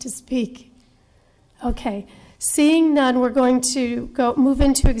who'd like to speak? Okay. Seeing none, we're going to move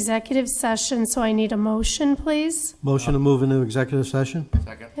into executive session, so I need a motion, please. Motion to move into executive session?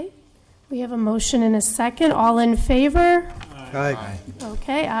 Second. Okay. We have a motion and a second. All in favor? Aye.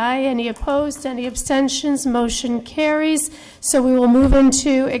 Okay, aye. Any opposed? Any abstentions? Motion carries. So we will move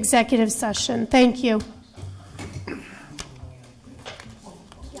into executive session. Thank you.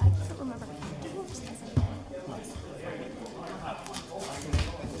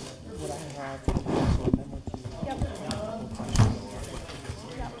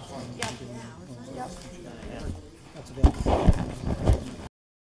 That's available.